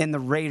and the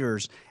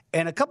Raiders.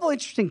 And a couple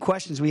interesting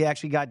questions we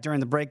actually got during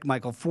the break,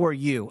 Michael, for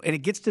you. And it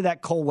gets to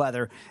that cold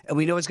weather, and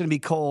we know it's going to be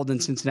cold in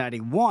Cincinnati.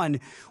 One,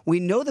 we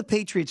know the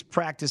Patriots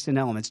practice in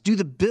elements. Do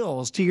the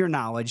Bills, to your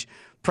knowledge,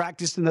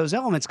 practice in those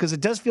elements? Because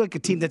it does feel like a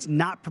team that's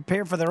not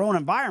prepared for their own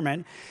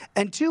environment.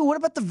 And two, what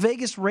about the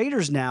Vegas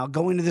Raiders now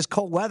going to this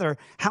cold weather?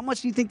 How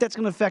much do you think that's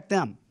going to affect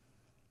them?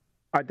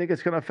 I think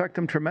it's going to affect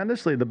them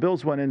tremendously. The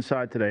Bills went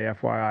inside today,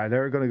 FYI.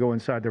 They're going to go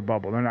inside their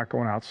bubble. They're not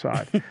going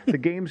outside. The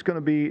game is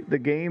going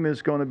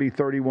to be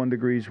 31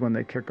 degrees when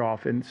they kick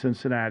off in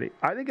Cincinnati.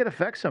 I think it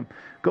affects them.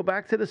 Go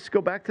back to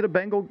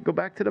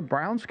the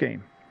Browns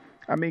game.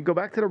 I mean, go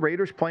back to the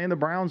Raiders playing the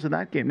Browns in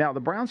that game. Now, the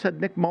Browns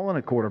had Nick Mullen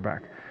at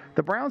quarterback.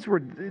 The Browns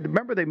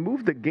remember, they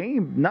moved the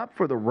game not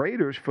for the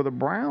Raiders, for the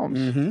Browns.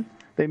 Mm-hmm.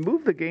 They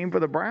moved the game for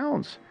the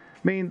Browns. I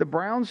mean, the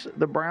Browns,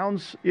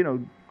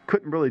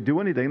 couldn't really do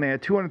anything. They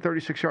had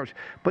 236 yards.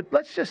 But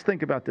let's just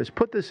think about this.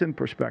 Put this in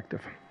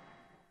perspective.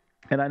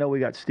 And I know we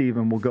got Steve,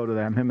 and we'll go to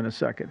him in a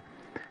second.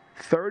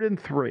 3rd and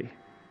 3.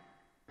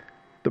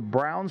 The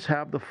Browns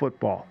have the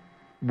football,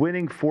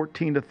 winning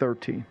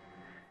 14-13.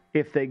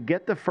 If they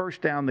get the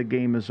first down, the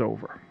game is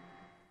over.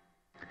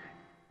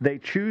 They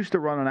choose to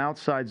run an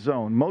outside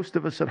zone. Most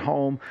of us at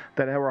home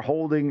that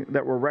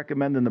were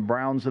recommending the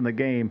Browns in the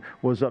game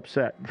was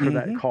upset for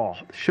that call.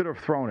 Should have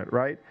thrown it,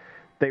 right?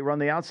 They run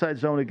the outside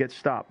zone to get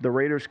stopped. The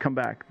Raiders come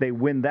back. They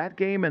win that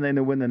game, and then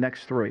they win the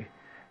next 3.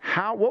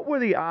 What were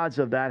the odds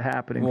of that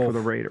happening for the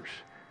Raiders?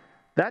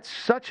 That's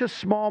such a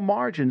small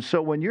margin.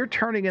 So when you're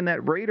turning in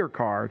that Raider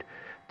card,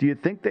 do you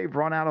think they've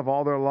run out of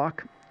all their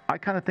luck? I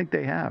kind of think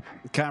they have.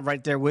 Kind of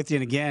right there with you.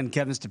 And again,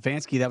 Kevin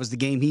Stefanski, that was the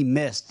game he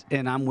missed.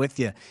 And I'm with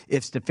you.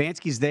 If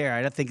Stefanski's there,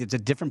 I think it's a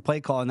different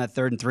play call in that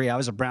 3rd and 3. I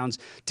was a Browns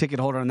ticket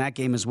holder on that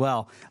game as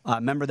well.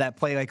 Remember that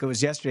play like it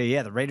was yesterday?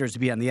 Yeah, the Raiders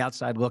would be on the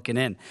outside looking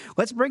in.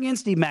 Let's bring in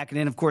Steve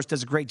Makinen. Of course,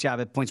 does a great job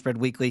at Point Spread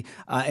Weekly.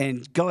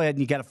 And go ahead and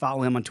you got to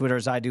follow him on Twitter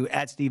as I do,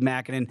 at Steve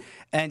Makinen.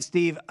 And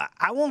Steve,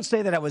 I won't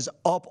say that I was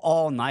up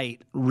all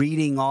night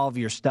reading all of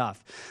your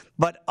stuff.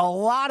 But a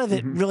lot of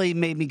it really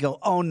made me go,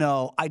 oh,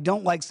 no, I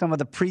don't like some of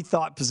the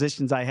pre-thought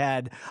positions I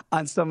had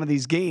on some of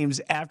these games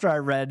after I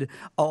read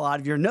a lot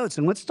of your notes.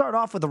 And let's start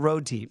off with the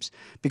road teams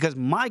because,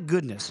 my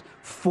goodness,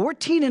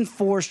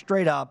 14-4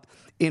 straight up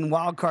in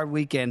Wild Card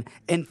Weekend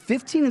and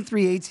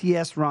 15-3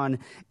 ATS run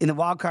in the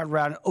Wild Card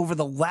round over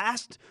the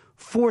last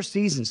 4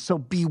 seasons. So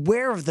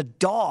beware of the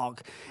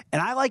dog.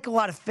 And I like a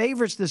lot of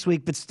favorites this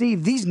week. But,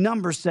 Steve, these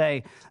numbers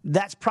say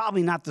that's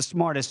probably not the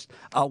smartest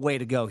way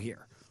to go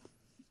here.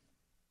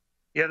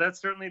 Yeah,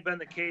 that's certainly been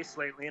the case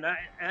lately. And I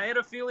had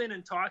a feeling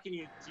in talking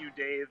to you,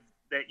 Dave,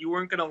 that you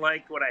weren't going to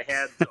like what I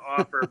had to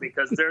offer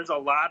because there's a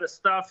lot of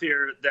stuff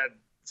here that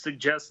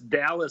suggests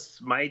Dallas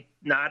might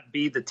not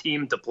be the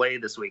team to play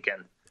this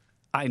weekend.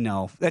 I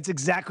know. That's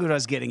exactly what I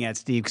was getting at,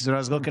 Steve, because when I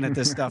was looking at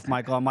this stuff,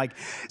 Michael, I'm like,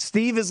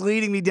 Steve is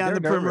leading me down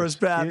the primrose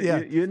path.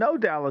 You know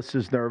Dallas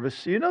is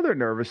nervous. You know they're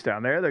nervous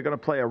down there. They're going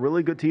to play a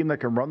really good team that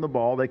can run the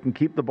ball. They can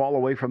keep the ball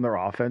away from their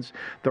offense.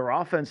 Their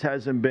offense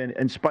hasn't been,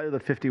 in spite of the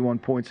 51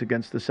 points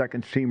against the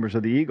second teamers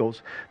of the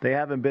Eagles, they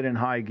haven't been in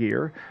high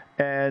gear.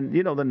 And,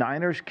 the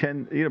Niners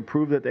can,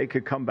 prove that they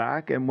could come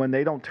back. And when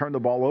they don't turn the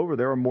ball over,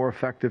 they're a more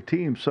effective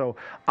team. So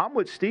I'm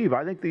with Steve.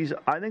 I think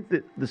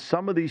that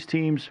some of these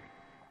teams,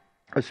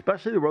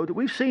 especially the road.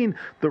 We've seen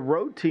the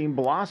road team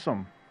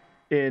blossom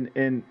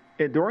in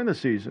during the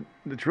season.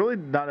 It's really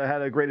not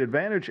had a great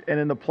advantage. And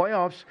in the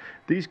playoffs,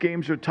 these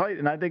games are tight.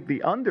 And I think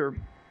the under,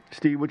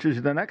 Steve, which is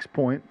the next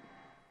point,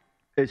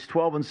 is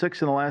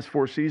 12-6 in the last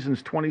 4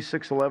 seasons,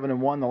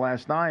 26-11-1 the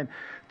last 9.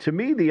 To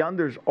me, the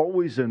under's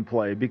always in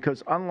play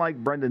because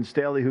unlike Brendan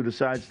Staley, who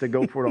decides to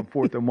go for it on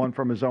 4th and 1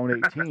 from his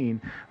own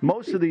 18,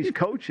 most of these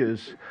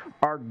coaches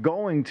are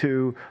going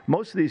to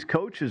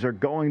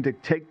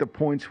take the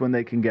points when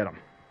they can get them.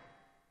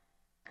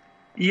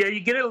 Yeah, you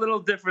get a little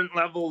different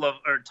level of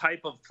or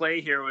type of play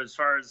here as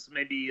far as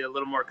maybe a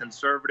little more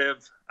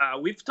conservative.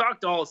 We've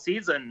talked all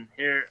season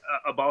here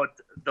about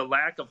the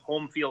lack of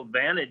home field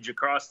advantage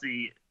across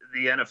the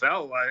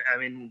NFL. I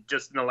mean,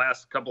 just in the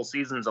last couple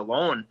seasons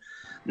alone.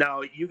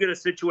 Now, you get a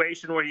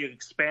situation where you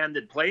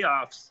expanded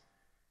playoffs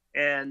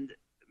and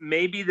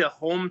maybe the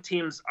home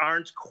teams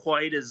aren't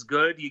quite as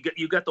good.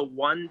 You got the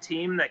one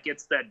team that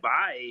gets that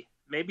bye.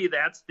 Maybe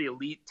that's the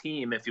elite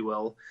team, if you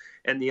will,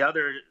 and the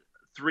other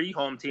three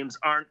home teams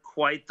aren't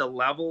quite the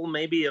level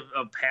maybe of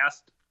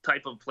past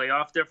type of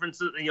playoff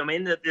differences. I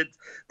mean,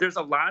 there's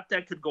a lot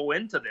that could go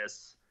into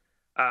this.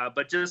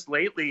 But just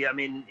lately, I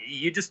mean,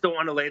 you just don't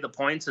want to lay the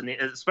points,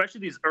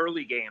 especially these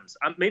early games.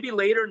 Maybe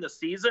later in the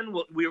season,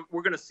 we're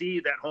going to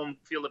see that home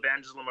field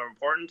advantage is a little more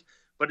important.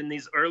 But in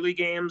these early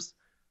games,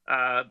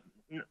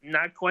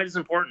 not quite as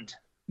important.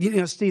 You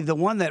know, Steve, the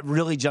one that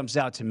really jumps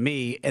out to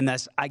me, and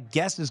that's, I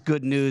guess, is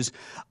good news,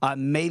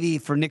 maybe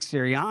for Nick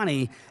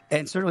Sirianni,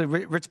 and certainly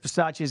Rich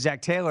Bisaccia, Zach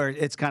Taylor,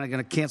 it's kind of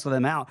going to cancel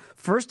them out.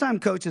 First-time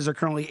coaches are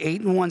currently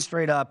 8-1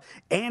 straight up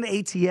and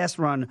ATS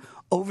run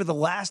over the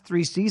last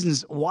 3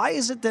 seasons. Why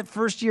is it that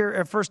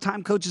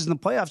first-time coaches in the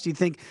playoffs, do you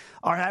think,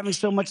 are having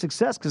so much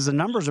success? Because the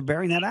numbers are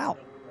bearing that out.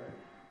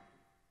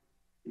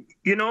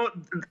 You know,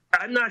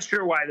 I'm not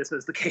sure why this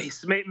is the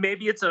case.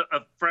 Maybe it's a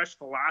fresh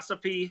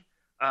philosophy.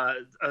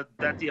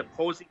 That the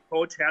opposing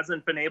coach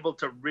hasn't been able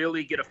to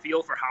really get a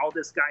feel for how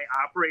this guy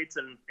operates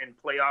in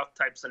playoff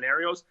type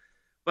scenarios.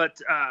 But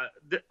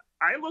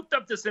I looked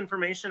up this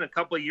information a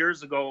couple of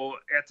years ago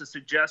at the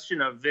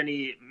suggestion of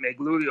Vinny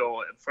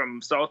Maglio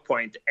from South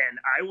Point, and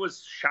I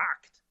was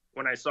shocked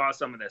when I saw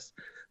some of this.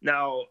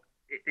 Now,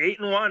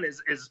 8-1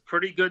 is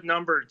pretty good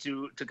number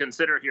to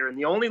consider here, and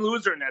the only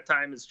loser in that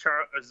time is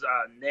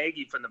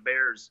Nagy from the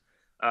Bears.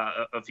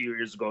 A few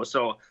years ago.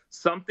 So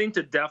something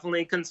to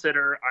definitely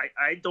consider.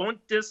 I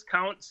don't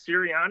discount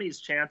Sirianni's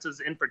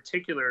chances in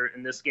particular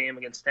in this game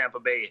against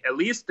Tampa Bay, at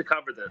least to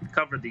cover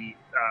the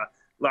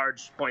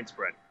large point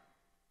spread.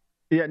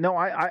 Yeah, no,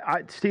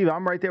 I Steve,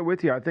 I'm right there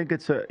with you. I think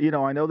it's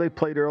I know they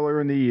played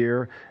earlier in the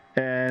year,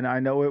 and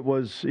I know it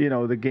was,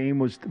 the game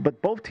was,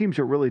 but both teams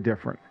are really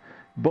different.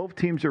 Both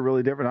teams are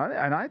really different.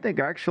 And I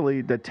think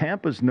actually that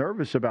Tampa's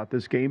nervous about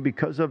this game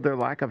because of their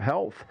lack of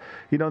health.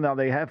 Now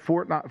they have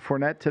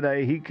Fournette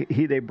today.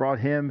 They brought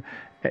him.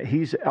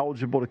 He's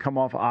eligible to come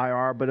off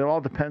IR, but it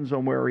all depends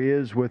on where he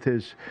is with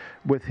his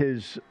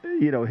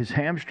his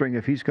hamstring,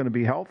 if he's going to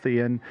be healthy.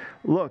 And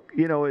look,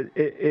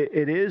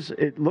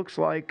 it looks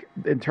like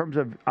in terms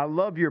of, I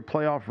love your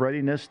playoff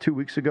readiness 2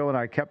 weeks ago, and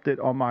I kept it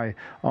on my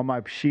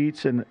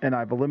sheets, and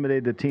I've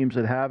eliminated the teams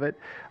that have it.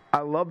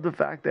 I love the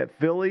fact that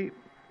Philly,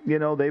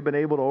 they've been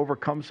able to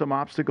overcome some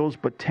obstacles,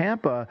 but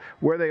Tampa,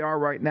 where they are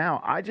right now,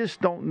 I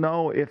just don't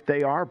know if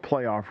they are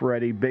playoff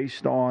ready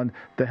based on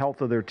the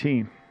health of their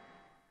team.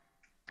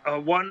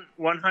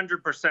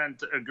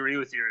 100% agree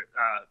with you.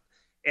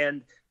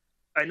 And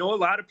I know a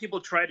lot of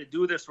people try to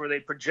do this where they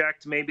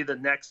project maybe the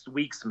next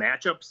week's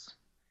matchups.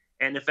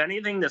 And if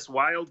anything, this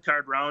wild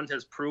card round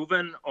has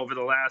proven over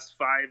the last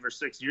 5 or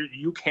 6 years,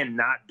 you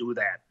cannot do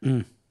that.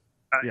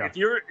 Yeah. If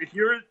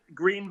you're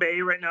Green Bay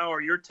right now,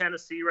 or you're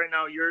Tennessee right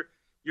now,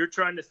 you're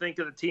trying to think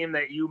of the team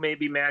that you may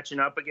be matching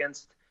up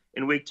against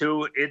in week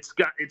 2. It's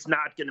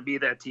not going to be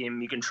that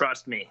team. You can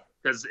trust me,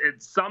 because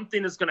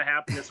something is going to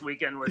happen this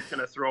weekend where it's going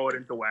to throw it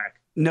into whack.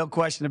 No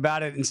question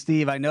about it. And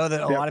Steve, I know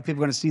that a lot of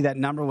people are going to see that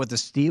number with the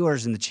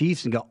Steelers and the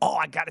Chiefs and go, oh,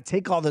 I got to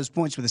take all those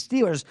points with the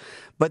Steelers.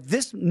 But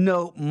this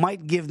note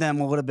might give them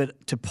a little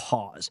bit to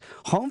pause.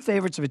 Home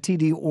favorites of a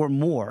TD or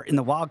more in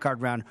the wild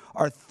card round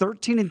are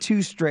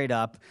 13-2 straight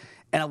up,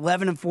 and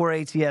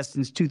 11-4 ATS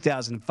since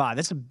 2005.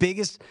 That's the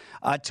biggest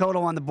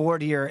total on the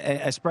board here,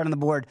 a spread on the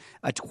board.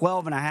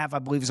 12.5, I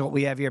believe, is what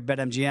we have here at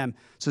BetMGM.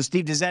 So,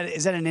 Steve, is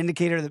that an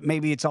indicator that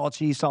maybe it's all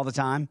Chiefs all the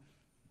time?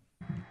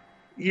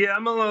 Yeah,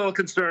 I'm a little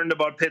concerned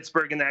about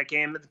Pittsburgh in that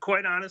game.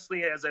 Quite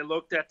honestly, as I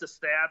looked at the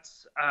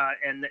stats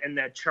and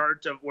that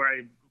chart of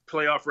where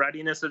playoff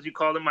readiness, as you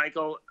called it,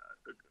 Michael,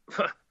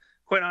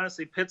 quite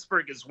honestly,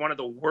 Pittsburgh is one of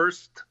the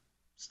worst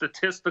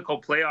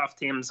statistical playoff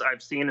teams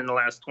I've seen in the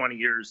last 20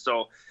 years.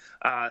 So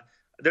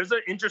there's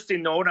an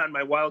interesting note on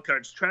my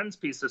wildcards trends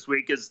piece this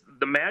week is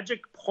the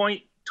magic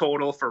point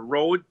total for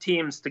road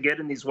teams to get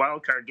in these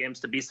wildcard games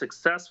to be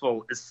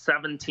successful is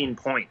 17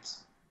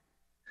 points.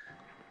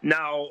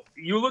 Now,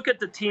 you look at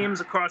the teams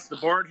across the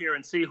board here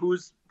and see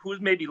who's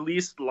maybe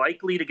least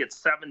likely to get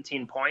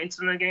 17 points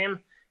in the game,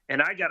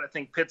 and I got to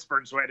think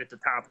Pittsburgh's right at the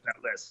top of that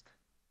list.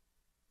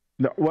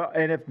 No, well,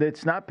 and if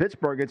it's not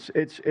Pittsburgh,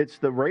 it's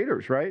the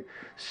Raiders, right?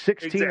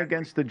 16 exactly.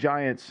 Against the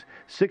Giants,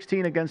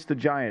 16 against the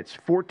Giants,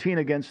 14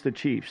 against the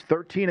Chiefs,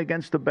 13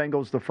 against the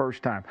Bengals the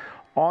first time.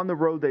 On the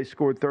road, they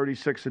scored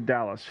 36 at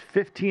Dallas,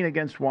 15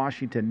 against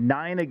Washington,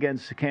 9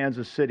 against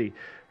Kansas City,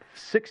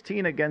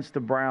 16 against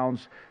the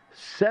Browns,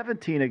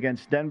 17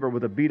 against Denver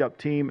with a beat-up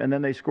team, and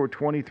then they scored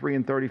 23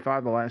 and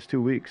 35 the last 2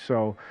 weeks.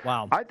 So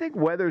wow. I think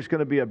weather's going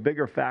to be a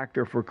bigger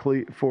factor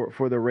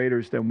for the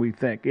Raiders than we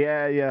think.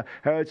 Yeah,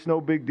 it's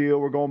no big deal.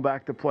 We're going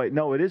back to play.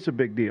 No, it is a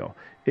big deal.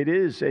 It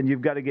is, and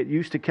you've got to get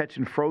used to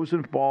catching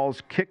frozen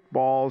balls, kick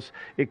balls.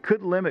 It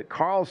could limit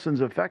Carlson's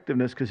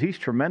effectiveness because he's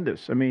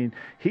tremendous. I mean,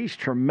 he's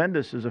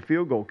tremendous as a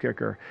field goal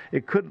kicker.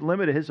 It could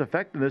limit his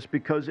effectiveness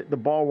because the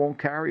ball won't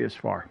carry as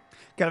far.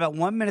 Got about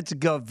 1 minute to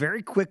go.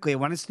 Very quickly, I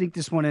want to sneak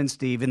this one in,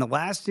 Steve. In the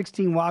last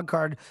 16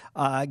 wildcard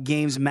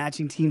games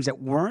matching teams that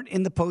weren't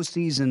in the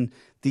postseason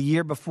the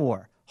year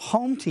before,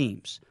 home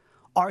teams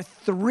are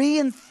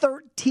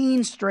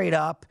 3-13 straight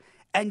up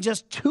and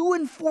just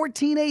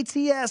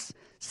 2-14 ATS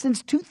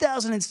since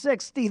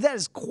 2006. Steve, that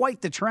is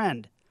quite the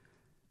trend.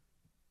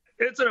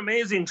 It's an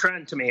amazing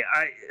trend to me.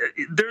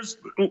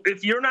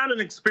 If you're not an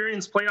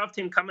experienced playoff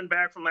team coming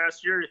back from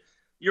last year,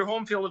 your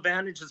home field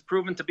advantage has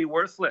proven to be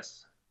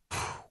worthless.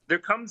 There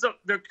comes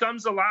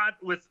a lot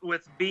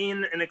with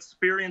being an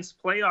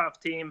experienced playoff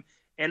team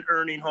and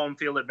earning home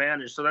field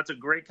advantage. So that's a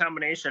great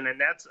combination.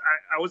 And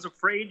I was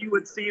afraid you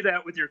would see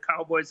that with your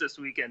Cowboys this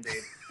weekend,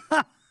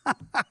 Dave.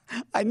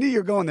 I knew you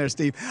were going there,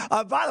 Steve.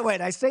 By the way,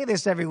 and I say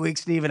this every week,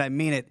 Steve, and I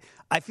mean it,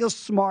 I feel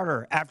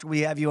smarter after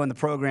we have you on the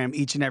program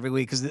each and every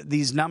week because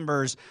these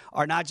numbers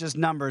are not just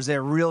numbers.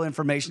 They're real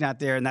information out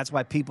there, and that's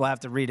why people have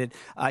to read it.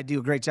 I do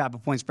a great job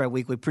of Point Spread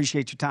Weekly.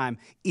 Appreciate your time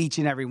each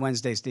and every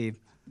Wednesday, Steve.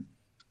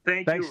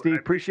 Thanks, Steve.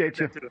 Appreciate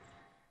you.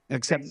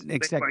 Except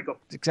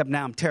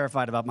now I'm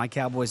terrified about my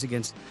Cowboys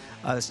against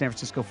the San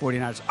Francisco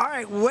 49ers. All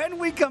right, when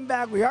we come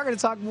back, we are going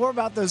to talk more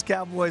about those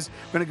Cowboys.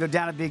 We're going to go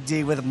down to Big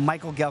D with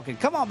Michael Gelkin.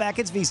 Come on back.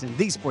 It's VSiN,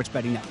 the Sports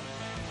Betting Network.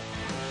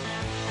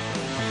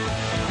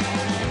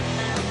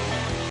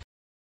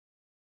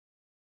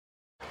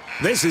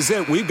 This is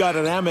it. We've got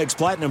an Amex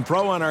Platinum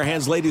Pro on our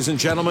hands, ladies and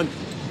gentlemen.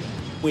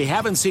 We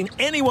haven't seen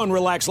anyone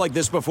relax like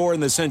this before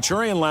in the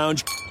Centurion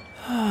Lounge.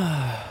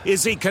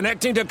 Is he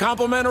connecting to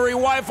complimentary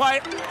Wi-Fi?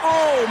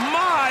 Oh,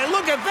 my!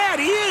 Look at that!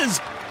 He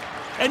is!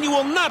 And you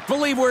will not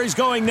believe where he's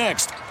going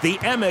next. The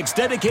Amex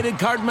dedicated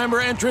card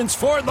member entrance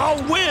for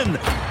the win!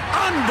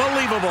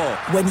 Unbelievable!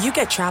 When you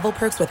get travel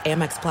perks with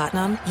Amex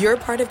Platinum, you're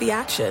part of the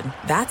action.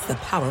 That's the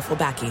powerful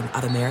backing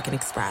of American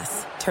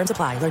Express. Terms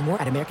apply. Learn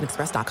more at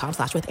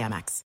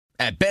americanexpress.com/withAmex.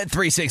 At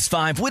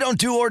Bet365, we don't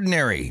do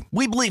ordinary.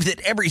 We believe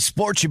that every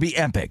sport should be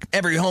epic.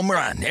 Every home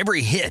run,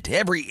 every hit,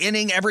 every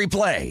inning, every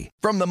play.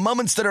 From the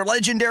moments that are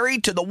legendary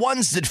to the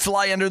ones that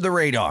fly under the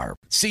radar.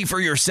 See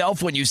for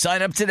yourself when you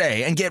sign up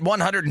today and get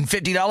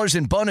 $150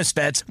 in bonus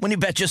bets when you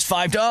bet just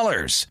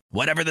 $5.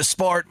 Whatever the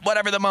sport,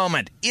 whatever the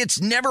moment, it's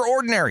never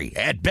ordinary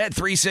at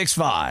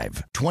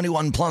Bet365.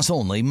 21 plus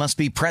only. Must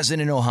be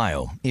present in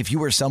Ohio. If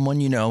you or someone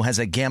you know has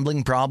a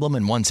gambling problem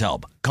and wants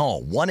help,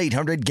 call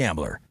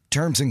 1-800-GAMBLER.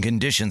 Terms and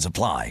conditions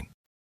apply.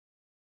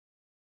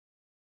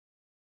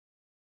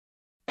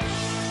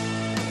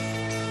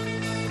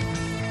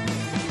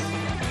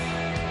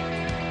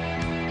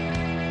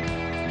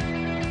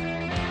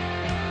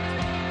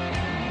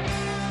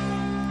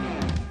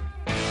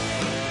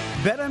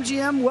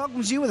 BetMGM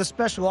welcomes you with a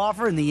special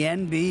offer in the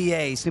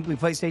NBA. Simply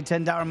place a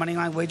 $10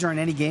 moneyline wager on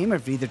any game.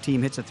 If either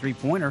team hits a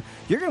three-pointer,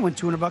 you're going to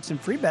win $200 in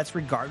free bets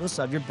regardless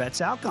of your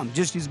bet's outcome.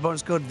 Just use the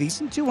bonus code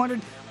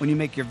VSiN200 when you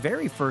make your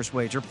very first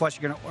wager. Plus,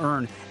 you're going to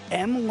earn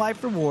M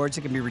Life rewards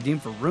that can be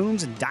redeemed for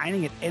rooms and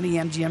dining at any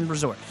MGM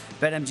resort.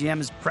 BetMGM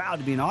is proud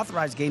to be an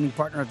authorized gaming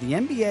partner of the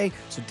NBA,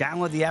 so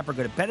download the app or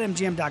go to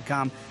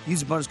BetMGM.com. Use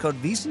the bonus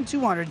code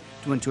VSiN200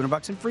 to win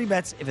 $200 in free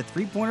bets if a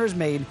three-pointer is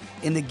made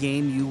in the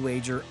game you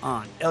wager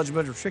on.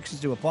 Eligibility restrictions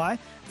do apply.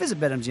 Visit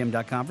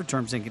BetMGM.com for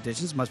terms and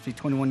conditions. Must be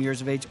 21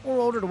 years of age or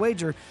older to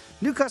wager.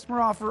 New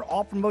customer offer.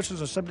 All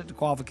promotions are subject to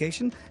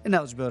qualification and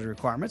eligibility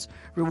requirements.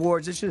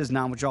 Rewards issued as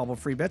non-withdrawable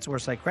free bets or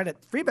site credit.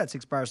 Free bets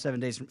expire 7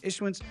 days from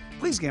issuance.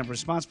 Please gamble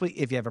responsibly.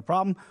 If you have a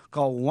problem,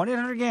 call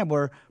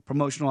 1-800-GAMBLER.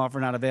 Promotional offer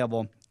not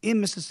available in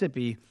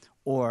Mississippi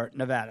or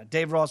Nevada.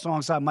 Dave Ross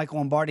alongside Michael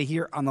Lombardi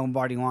here on the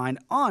Lombardi line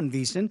on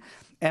VSiN.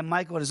 And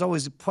Michael, it is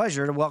always a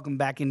pleasure to welcome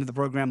back into the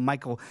program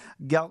Michael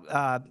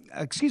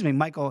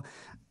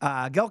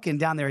Gelkin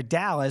down there at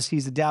Dallas.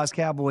 He's the Dallas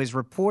Cowboys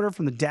reporter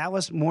from the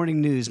Dallas Morning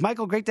News.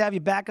 Michael, great to have you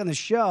back on the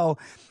show.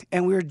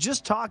 And we were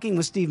just talking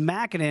with Steve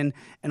Makinen,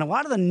 and a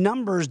lot of the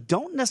numbers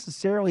don't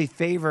necessarily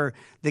favor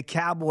the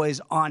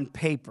Cowboys on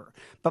paper.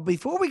 But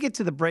before we get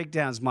to the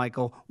breakdowns,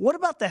 Michael, what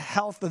about the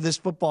health of this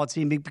football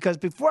team? Because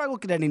before I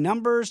look at any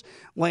numbers,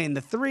 laying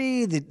the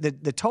three,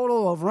 the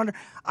total over-under,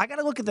 I got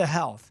to look at the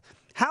health.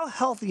 How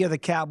healthy are the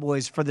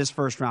Cowboys for this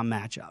first-round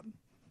matchup?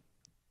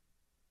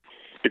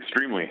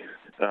 Extremely.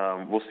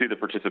 We'll see the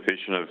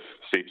participation of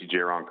safety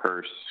Jaron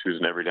Kearse, who's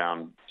an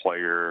every-down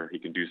player. He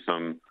can do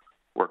some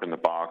work in the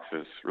box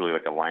as really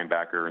like a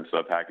linebacker in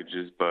sub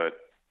packages. But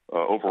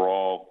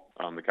overall,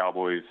 the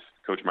Cowboys,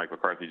 Coach Mike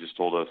McCarthy just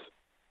told us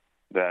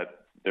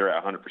that they're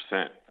at 100%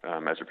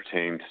 as it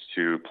pertains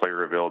to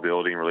player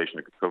availability in relation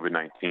to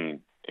COVID-19.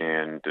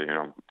 And,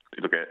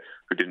 look at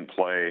who didn't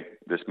play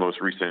this most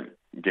recent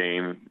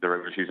game, the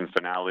regular season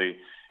finale.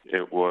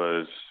 It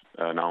was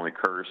not only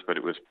Kearse, but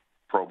it was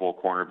Pro Bowl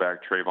cornerback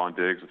Trayvon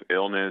Diggs with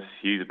illness.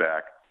 He's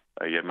back.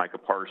 You had Micah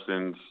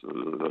Parsons,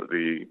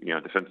 the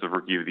defensive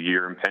rookie of the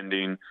year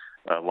impending,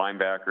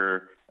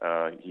 linebacker.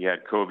 He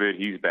had COVID.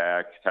 He's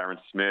back. Tyron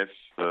Smith,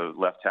 the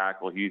left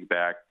tackle, he's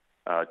back.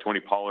 Tony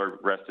Pollard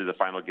rested the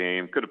final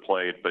game, could have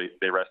played, but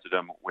they rested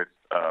him with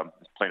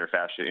his plantar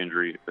fascia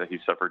injury that he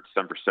suffered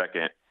December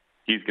 2nd.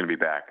 He's going to be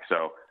back.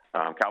 So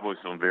Cowboys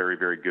feeling very,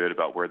 very good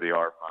about where they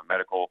are from a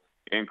medical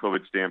and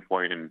COVID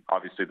standpoint, and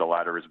obviously the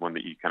latter is one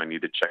that you kind of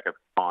need to check up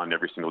on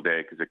every single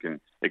day because it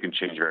can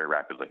change very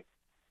rapidly.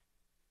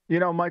 You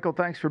know, Michael,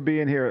 thanks for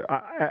being here.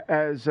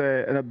 As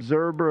an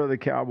observer of the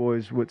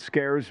Cowboys, what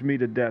scares me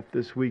to death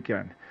this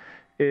weekend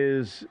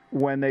is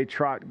when they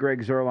trot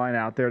Greg Zuerlein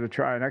out there to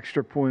try an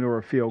extra point or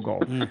a field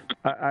goal.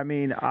 I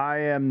mean, I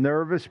am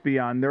nervous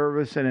beyond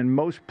nervous, and in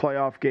most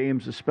playoff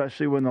games,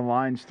 especially when the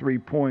line's 3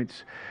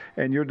 points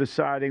and you're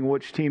deciding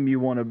which team you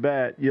want to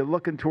bet, you're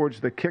looking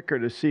towards the kicker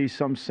to see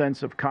some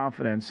sense of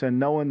confidence. And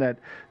knowing that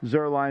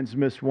Zuerlein's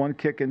missed one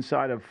kick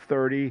inside of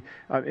 30,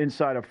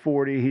 inside of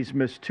 40, he's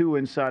missed 2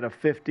 inside of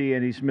 50,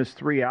 and he's missed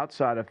 3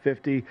 outside of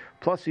 50,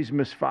 plus he's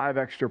missed 5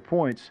 extra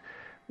points.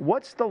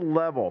 What's the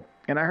level?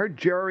 And I heard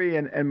Jerry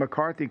and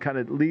McCarthy kind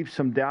of leave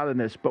some doubt in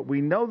this, but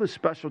we know the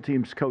special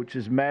teams coach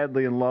is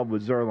madly in love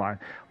with Zuerlein.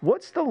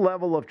 What's the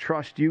level of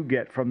trust you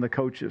get from the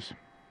coaches?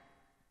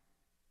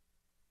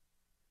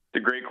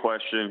 It's a great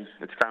question.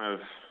 It's kind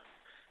of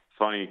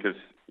funny because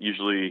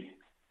usually,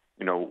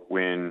 you know,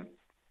 when,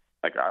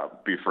 like, I'll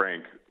be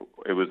frank,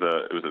 it was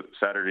a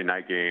Saturday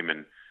night game,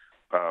 and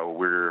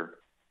we're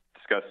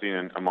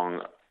discussing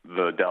among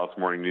the Dallas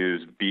Morning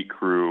News beat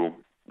crew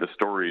the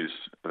stories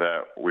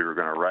that we were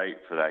going to write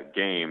for that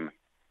game.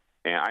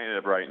 And I ended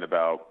up writing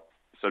about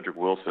Cedric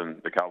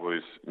Wilson, the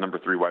Cowboys' number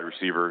 3 wide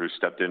receiver, who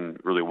stepped in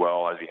really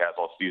well, as he has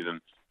all season,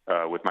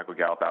 with Michael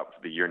Gallup out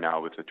for the year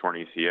now with the torn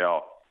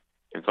ACL.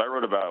 And so I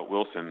wrote about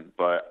Wilson,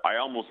 but I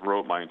almost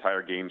wrote my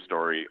entire game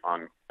story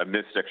on a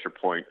missed extra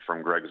point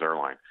from Greg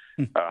Zuerlein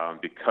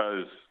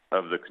because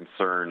of the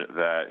concern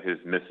that his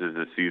misses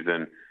this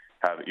season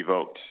have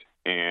evoked.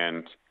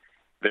 And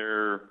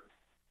there's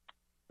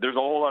a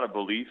whole lot of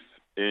belief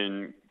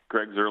in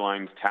Greg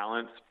Zuerlein's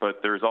talents, but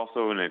there's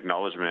also an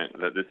acknowledgement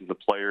that this is a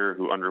player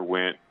who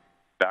underwent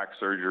back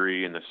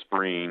surgery in the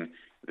spring.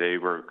 They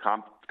were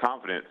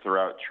confident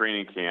throughout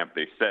training camp,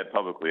 they said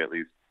publicly at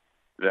least,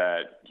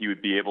 that he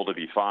would be able to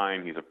be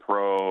fine. He's a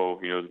pro.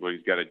 He knows what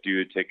he's got to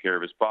do to take care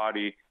of his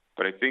body.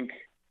 But I think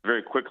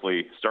very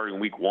quickly, starting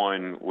week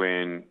 1,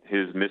 when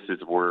his misses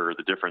were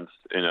the difference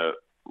in a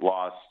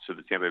loss to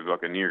the Tampa Bay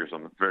Buccaneers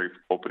on the very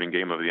opening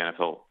game of the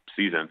NFL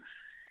season,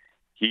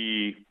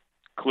 he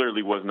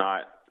clearly was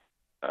not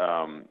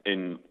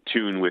in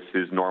tune with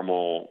his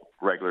normal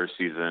regular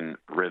season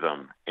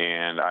rhythm.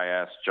 And I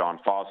asked John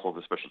Fossil,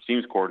 the special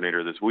teams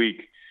coordinator, this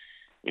week,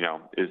 you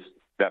know, is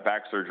that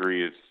back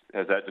surgery,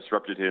 has that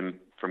disrupted him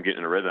from getting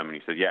in a rhythm? And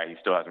he said, yeah, he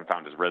still hasn't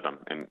found his rhythm.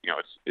 And, you know,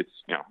 it's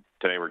you know,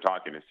 today we're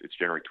talking, it's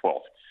January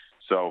 12th.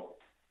 So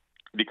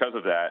because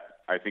of that,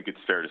 I think it's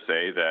fair to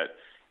say that,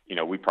 you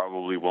know, we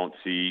probably won't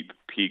see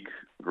peak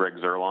Greg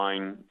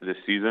Zuerlein this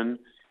season.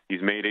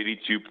 He's made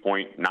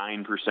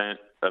 82.9%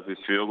 of his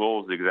field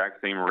goals, the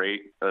exact same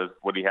rate as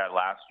what he had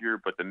last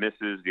year, but the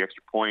misses, the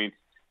extra points,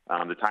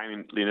 the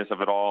timeliness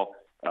of it all,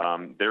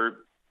 they're,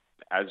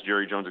 as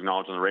Jerry Jones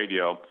acknowledged on the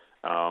radio,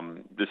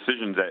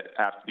 decisions that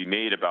have to be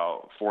made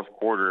about fourth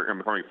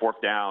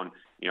down.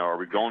 You know, are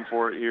we going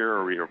for it here?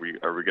 Are we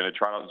going to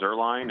try out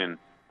Zuerlein?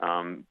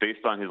 And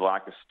based on his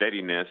lack of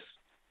steadiness,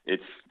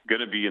 it's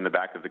going to be in the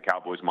back of the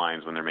Cowboys'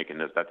 minds when they're making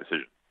that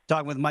decision.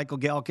 Talking with Michael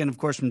Gehlken, of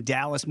course, from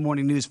Dallas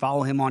Morning News.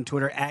 Follow him on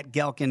Twitter at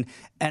Gehlken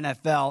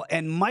NFL.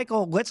 And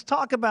Michael, let's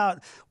talk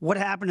about what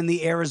happened in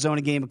the Arizona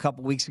game a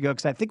couple weeks ago,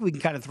 because I think we can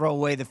kind of throw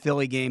away the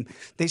Philly game.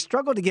 They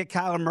struggled to get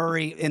Kyler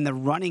Murray in the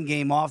running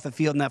game off the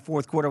field in that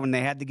fourth quarter when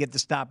they had to get the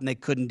stop, and they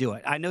couldn't do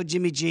it. I know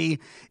Jimmy G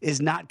is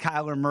not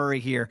Kyler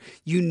Murray here.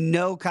 You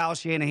know Kyle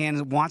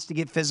Shanahan wants to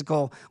get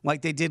physical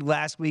like they did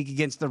last week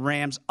against the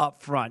Rams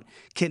up front.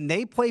 Can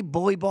they play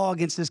bully ball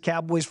against this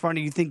Cowboys front,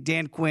 or do you think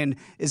Dan Quinn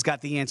has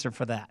got the answer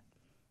for that?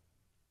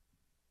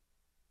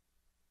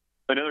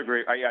 Another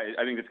great,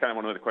 I think it's kind of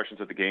one of the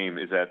questions of the game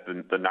is that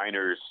the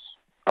Niners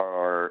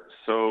are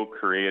so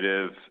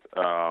creative,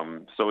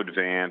 so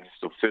advanced,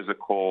 so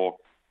physical.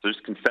 So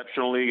just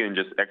conceptually and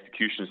just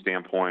execution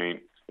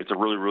standpoint, it's a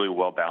really, really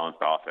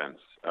well-balanced offense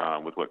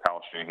with what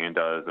Kyle Shanahan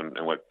does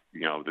and what,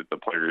 you know, the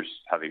players,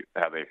 how they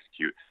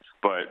execute.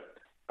 But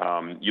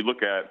you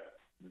look at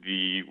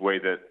the way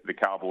that the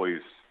Cowboys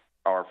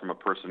are from a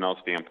personnel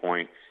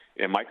standpoint,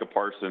 and Micah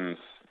Parsons,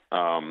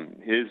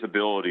 his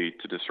ability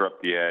to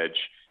disrupt the edge.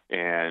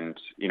 And,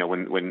 you know,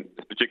 when in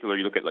particular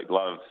you look at like a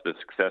lot of the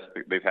success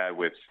that they've had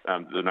with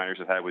the Niners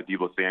have had with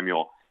Deebo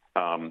Samuel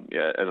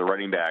as a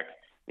running back,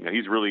 you know,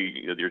 he's really,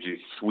 you know, there's these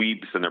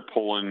sweeps and they're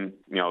pulling,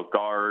 you know,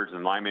 guards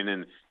and linemen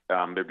and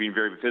they're being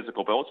very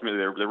physical, but ultimately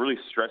they're really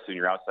stressing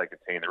your outside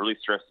contain. They're really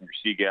stressing your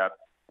C gap,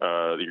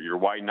 your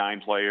wide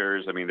 9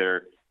 players. I mean,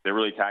 they're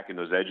really attacking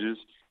those edges.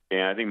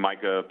 And I think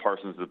Micah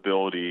Parsons'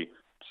 ability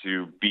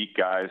to beat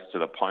guys to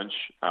the punch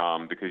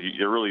because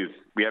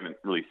we haven't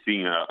really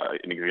seen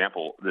an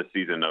example this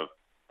season of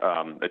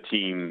a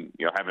team,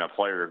 you know, having a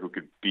player who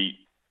could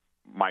beat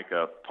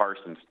Micah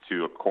Parsons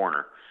to a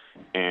corner.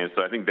 And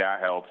so I think that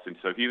helps. And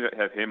so if you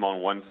have him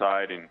on one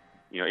side and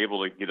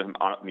able to get him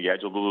on the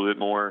edge a little bit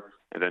more.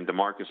 And then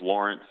DeMarcus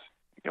Lawrence,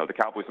 the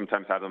Cowboys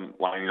sometimes have them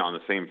lining on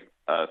the same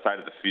side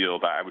of the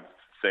field. I would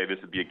say this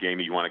would be a game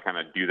that you want to kind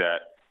of do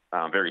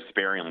that very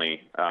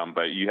sparingly.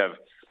 But you have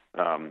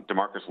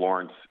DeMarcus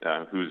Lawrence,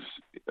 whose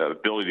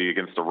ability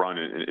against the run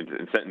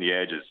and setting the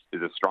edge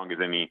is as strong as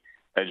any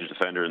edge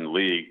defender in the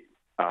league.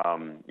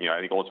 I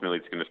think ultimately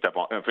it's going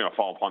to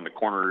fall upon the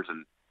corners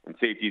and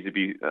safeties to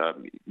be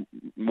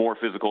more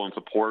physical in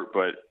support.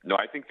 But no,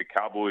 I think the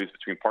Cowboys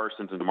between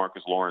Parsons and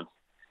DeMarcus Lawrence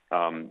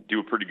should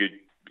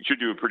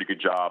do a pretty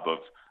good job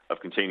of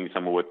containing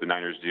some of what the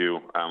Niners do.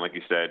 Like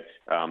you said,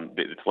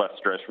 it's less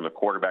stress from the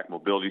quarterback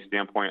mobility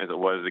standpoint as it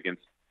was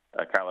against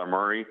Kyler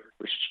Murray,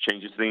 which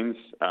changes things.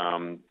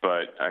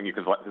 But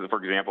because,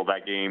 for example,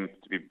 that game,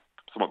 to be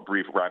somewhat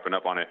brief, wrapping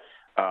up on it,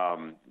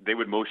 they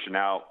would motion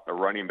out a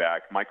running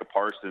back. Micah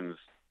Parsons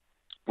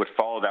would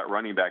follow that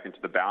running back into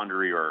the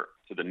boundary or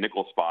to the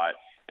nickel spot,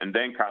 and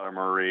then Kyler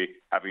Murray,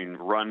 having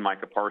run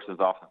Micah Parsons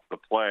off the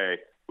play,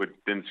 would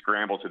then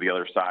scramble to the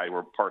other side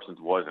where Parsons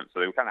wasn't.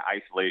 So they would kind of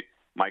isolate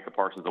Micah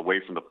Parsons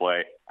away from the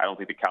play. I don't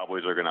think the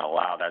Cowboys are going to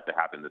allow that to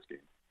happen this game.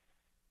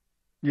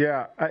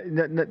 Yeah,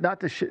 not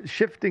to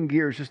shifting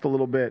gears just a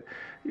little bit.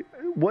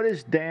 What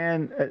is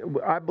Dan?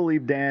 I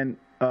believe Dan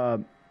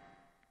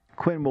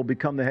Quinn will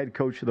become the head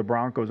coach of the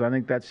Broncos. I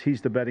think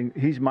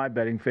he's my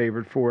betting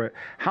favorite for it.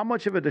 How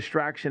much of a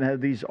distraction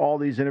have all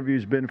these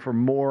interviews been for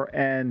Moore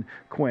and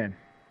Quinn?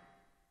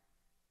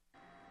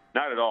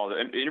 Not at all. The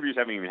interviews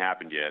haven't even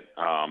happened yet,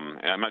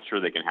 and I'm not sure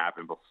they can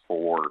happen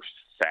before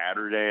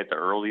Saturday at the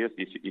earliest.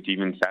 If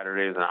even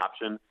Saturday is an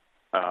option.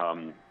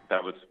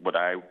 That was what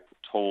I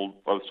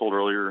was told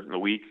earlier in the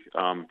week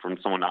from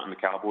someone not in the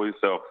Cowboys.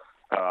 So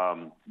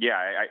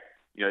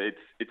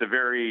it's a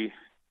very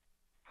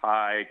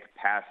high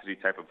capacity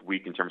type of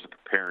week in terms of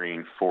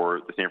preparing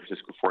for the San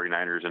Francisco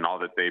 49ers and all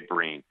that they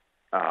bring.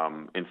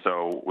 And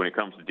so when it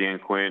comes to Dan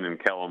Quinn and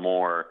Kellen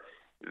Moore,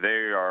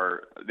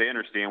 they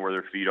understand where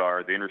their feet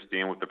are. They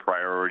understand what the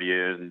priority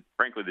is. And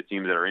frankly, the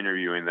teams that are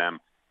interviewing them,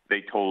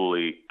 they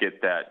totally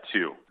get that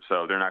too.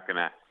 So they're not going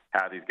to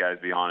have these guys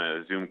be on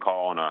a Zoom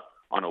call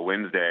on a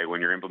Wednesday when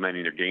you're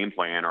implementing your game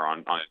plan, or on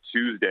a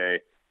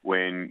Tuesday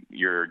when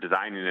you're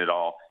designing it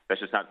all.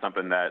 That's just not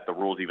something that the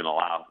rules even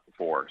allow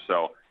for.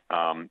 So,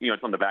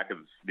 it's on the back of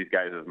these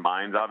guys'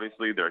 minds,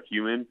 obviously. They're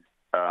human,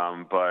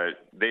 but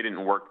they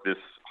didn't work this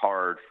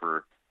hard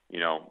for,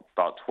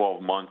 about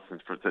 12 months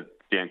for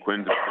Dan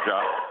Quinn's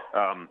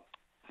job.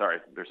 Sorry,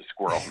 there's a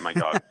squirrel. My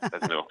dog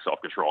has no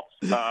self-control.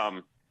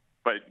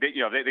 But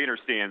they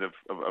understand of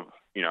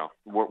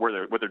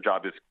what their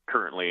job is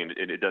currently, and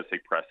it does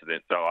take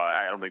precedent. So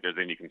I don't think there's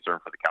any concern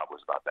for the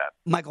Cowboys about that.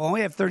 Michael,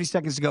 only have 30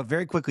 seconds to go.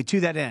 Very quickly, to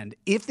that end,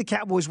 if the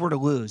Cowboys were to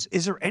lose,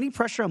 is there any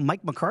pressure on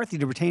Mike McCarthy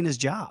to retain his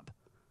job?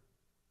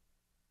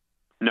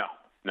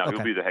 No, okay.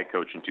 He'll be the head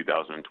coach in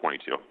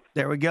 2022.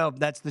 There we go.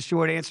 That's the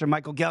short answer.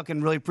 Michael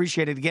Gehlken, really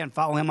appreciate it. Again,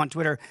 follow him on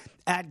Twitter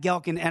at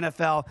Gehlken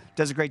NFL.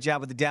 Does a great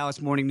job with the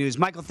Dallas Morning News.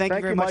 Michael, thank you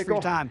very much for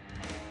your time.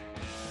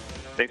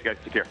 Thanks, guys.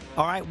 Take care.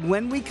 All right.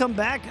 When we come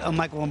back,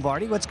 Michael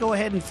Lombardi, let's go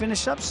ahead and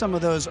finish up some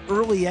of those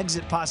early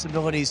exit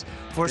possibilities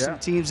for some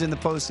teams in the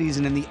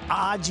postseason and the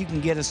odds you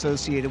can get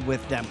associated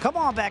with them. Come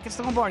on back. It's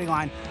the Lombardi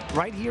Line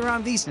right here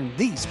on VSiN,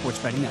 the Sports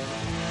Betting Network.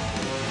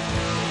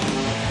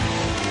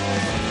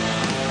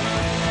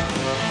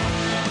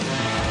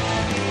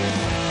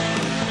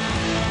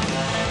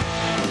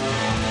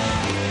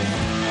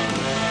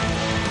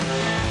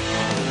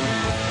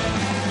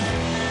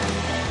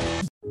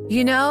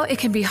 It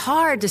can be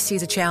hard to see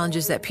the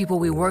challenges that people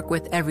we work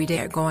with every day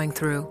are going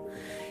through.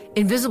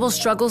 Invisible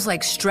struggles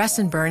like stress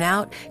and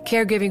burnout,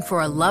 caregiving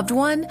for a loved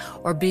one,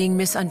 or being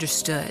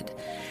misunderstood.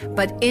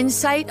 But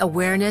insight,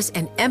 awareness,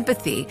 and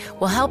empathy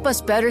will help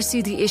us better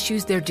see the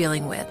issues they're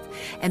dealing with.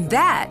 And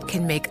that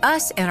can make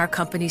us and our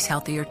companies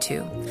healthier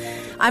too.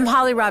 I'm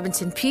Holly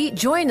Robinson Peete.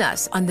 Join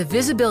us on The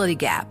Visibility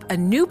Gap, a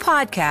new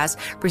podcast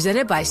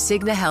presented by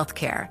Cigna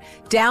Healthcare.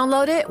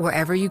 Download it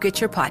wherever you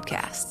get your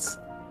podcasts.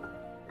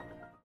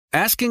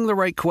 Asking the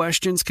right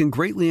questions can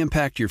greatly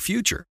impact your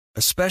future,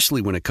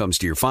 especially when it comes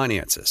to your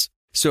finances.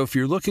 So if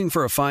you're looking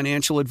for a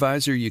financial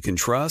advisor you can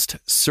trust,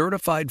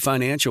 certified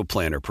financial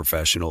planner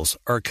professionals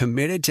are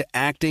committed to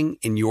acting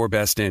in your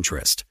best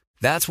interest.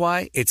 That's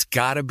why it's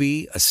got to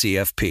be a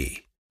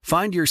CFP.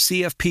 Find your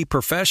CFP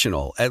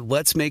professional at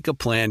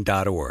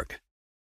letsmakeaplan.org.